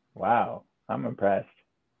 Wow, I'm impressed.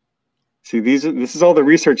 See, this is all the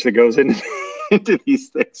research that goes into these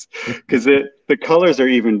things, because the colors are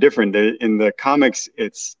even different. In the comics,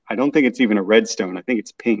 I don't think it's even a red stone. I think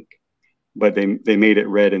it's pink, but they made it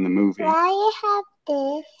red in the movie. Why you have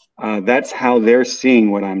this? That's how they're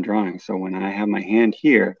seeing what I'm drawing. So when I have my hand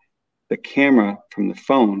here, the camera from the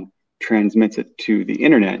phone transmits it to the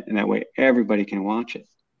internet, and that way everybody can watch it.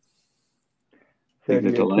 So do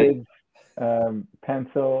your kids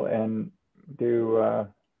pencil and do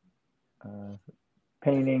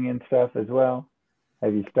painting and stuff as well?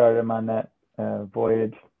 Have you started them on that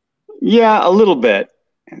voyage? Yeah, a little bit.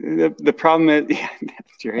 The problem is, yeah,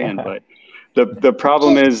 that's your hand, but the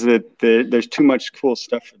problem is that there's too much cool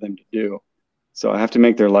stuff for them to do. So I have to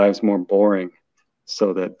make their lives more boring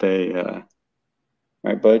so that they, all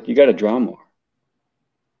right, bud, you got to draw more.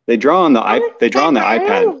 They draw on the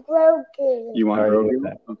iPad. You want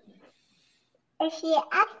Grogu? Okay.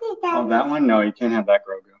 Oh, that one? No, you can't have that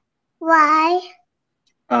Grogu. Why?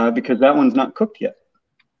 Because that one's not cooked yet.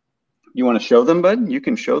 You want to show them, bud? You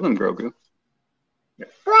can show them Grogu.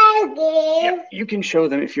 Grogu. Yeah, you can show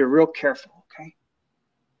them if you're real careful, okay?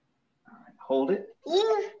 All right, hold it.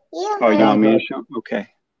 You Oh, you want me to show? Okay.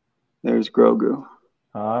 There's Grogu.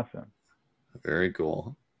 Awesome. Very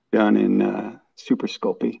cool. Done in Super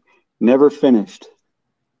Sculpey. Never finished.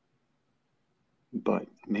 But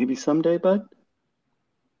maybe someday, bud.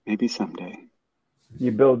 Maybe someday.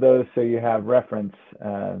 You build those so you have reference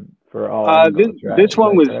for all angles, right? This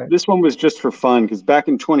one was just for fun, because back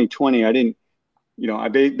in 2020 I didn't, I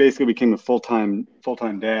basically became a full-time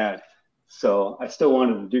dad, so I still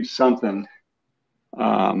wanted to do something,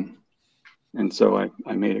 and so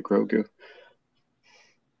I made a Grogu.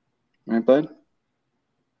 Right, bud?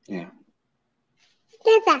 Yeah.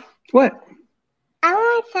 Dada, What? I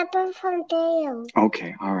want something from Dale.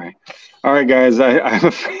 Okay, all right, guys. I'm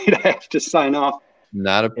afraid I have to sign off.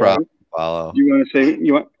 Not a problem, Paolo. You want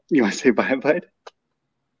to say bye, bud?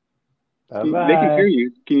 Bye-bye. They can hear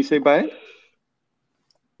you. Can you say bye?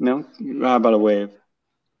 No? How about a wave?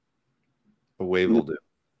 A wave will do.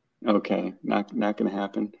 Okay, not going to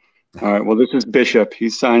happen. All right, well, this is Bishop.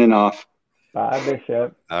 He's signing off. Bye,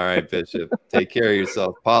 Bishop. All right, Bishop. Take care of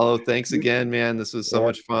yourself. Paolo, thanks again, man. This was so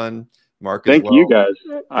much fun. Mark, thank you, guys.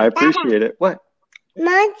 I appreciate it. What?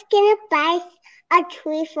 Mom's going to buy a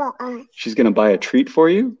treat for us. She's going to buy a treat for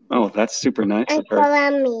you? Oh, that's super nice of her.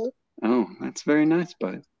 And for me. Oh, that's very nice,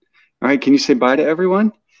 bud. All right, can you say bye to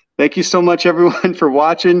everyone? Thank you so much, everyone, for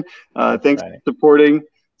watching. Thanks for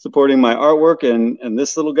supporting my artwork and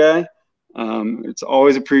this little guy. It's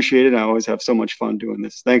always appreciated. I always have so much fun doing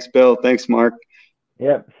this. Thanks, Bill. Thanks, Mark.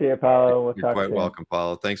 Yep. See you, Paolo. We'll You're talk quite soon. welcome,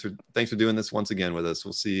 Paolo. Thanks for doing this once again with us.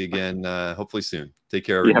 We'll see you again hopefully soon. Take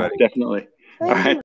care, everybody. Yeah, definitely. All right.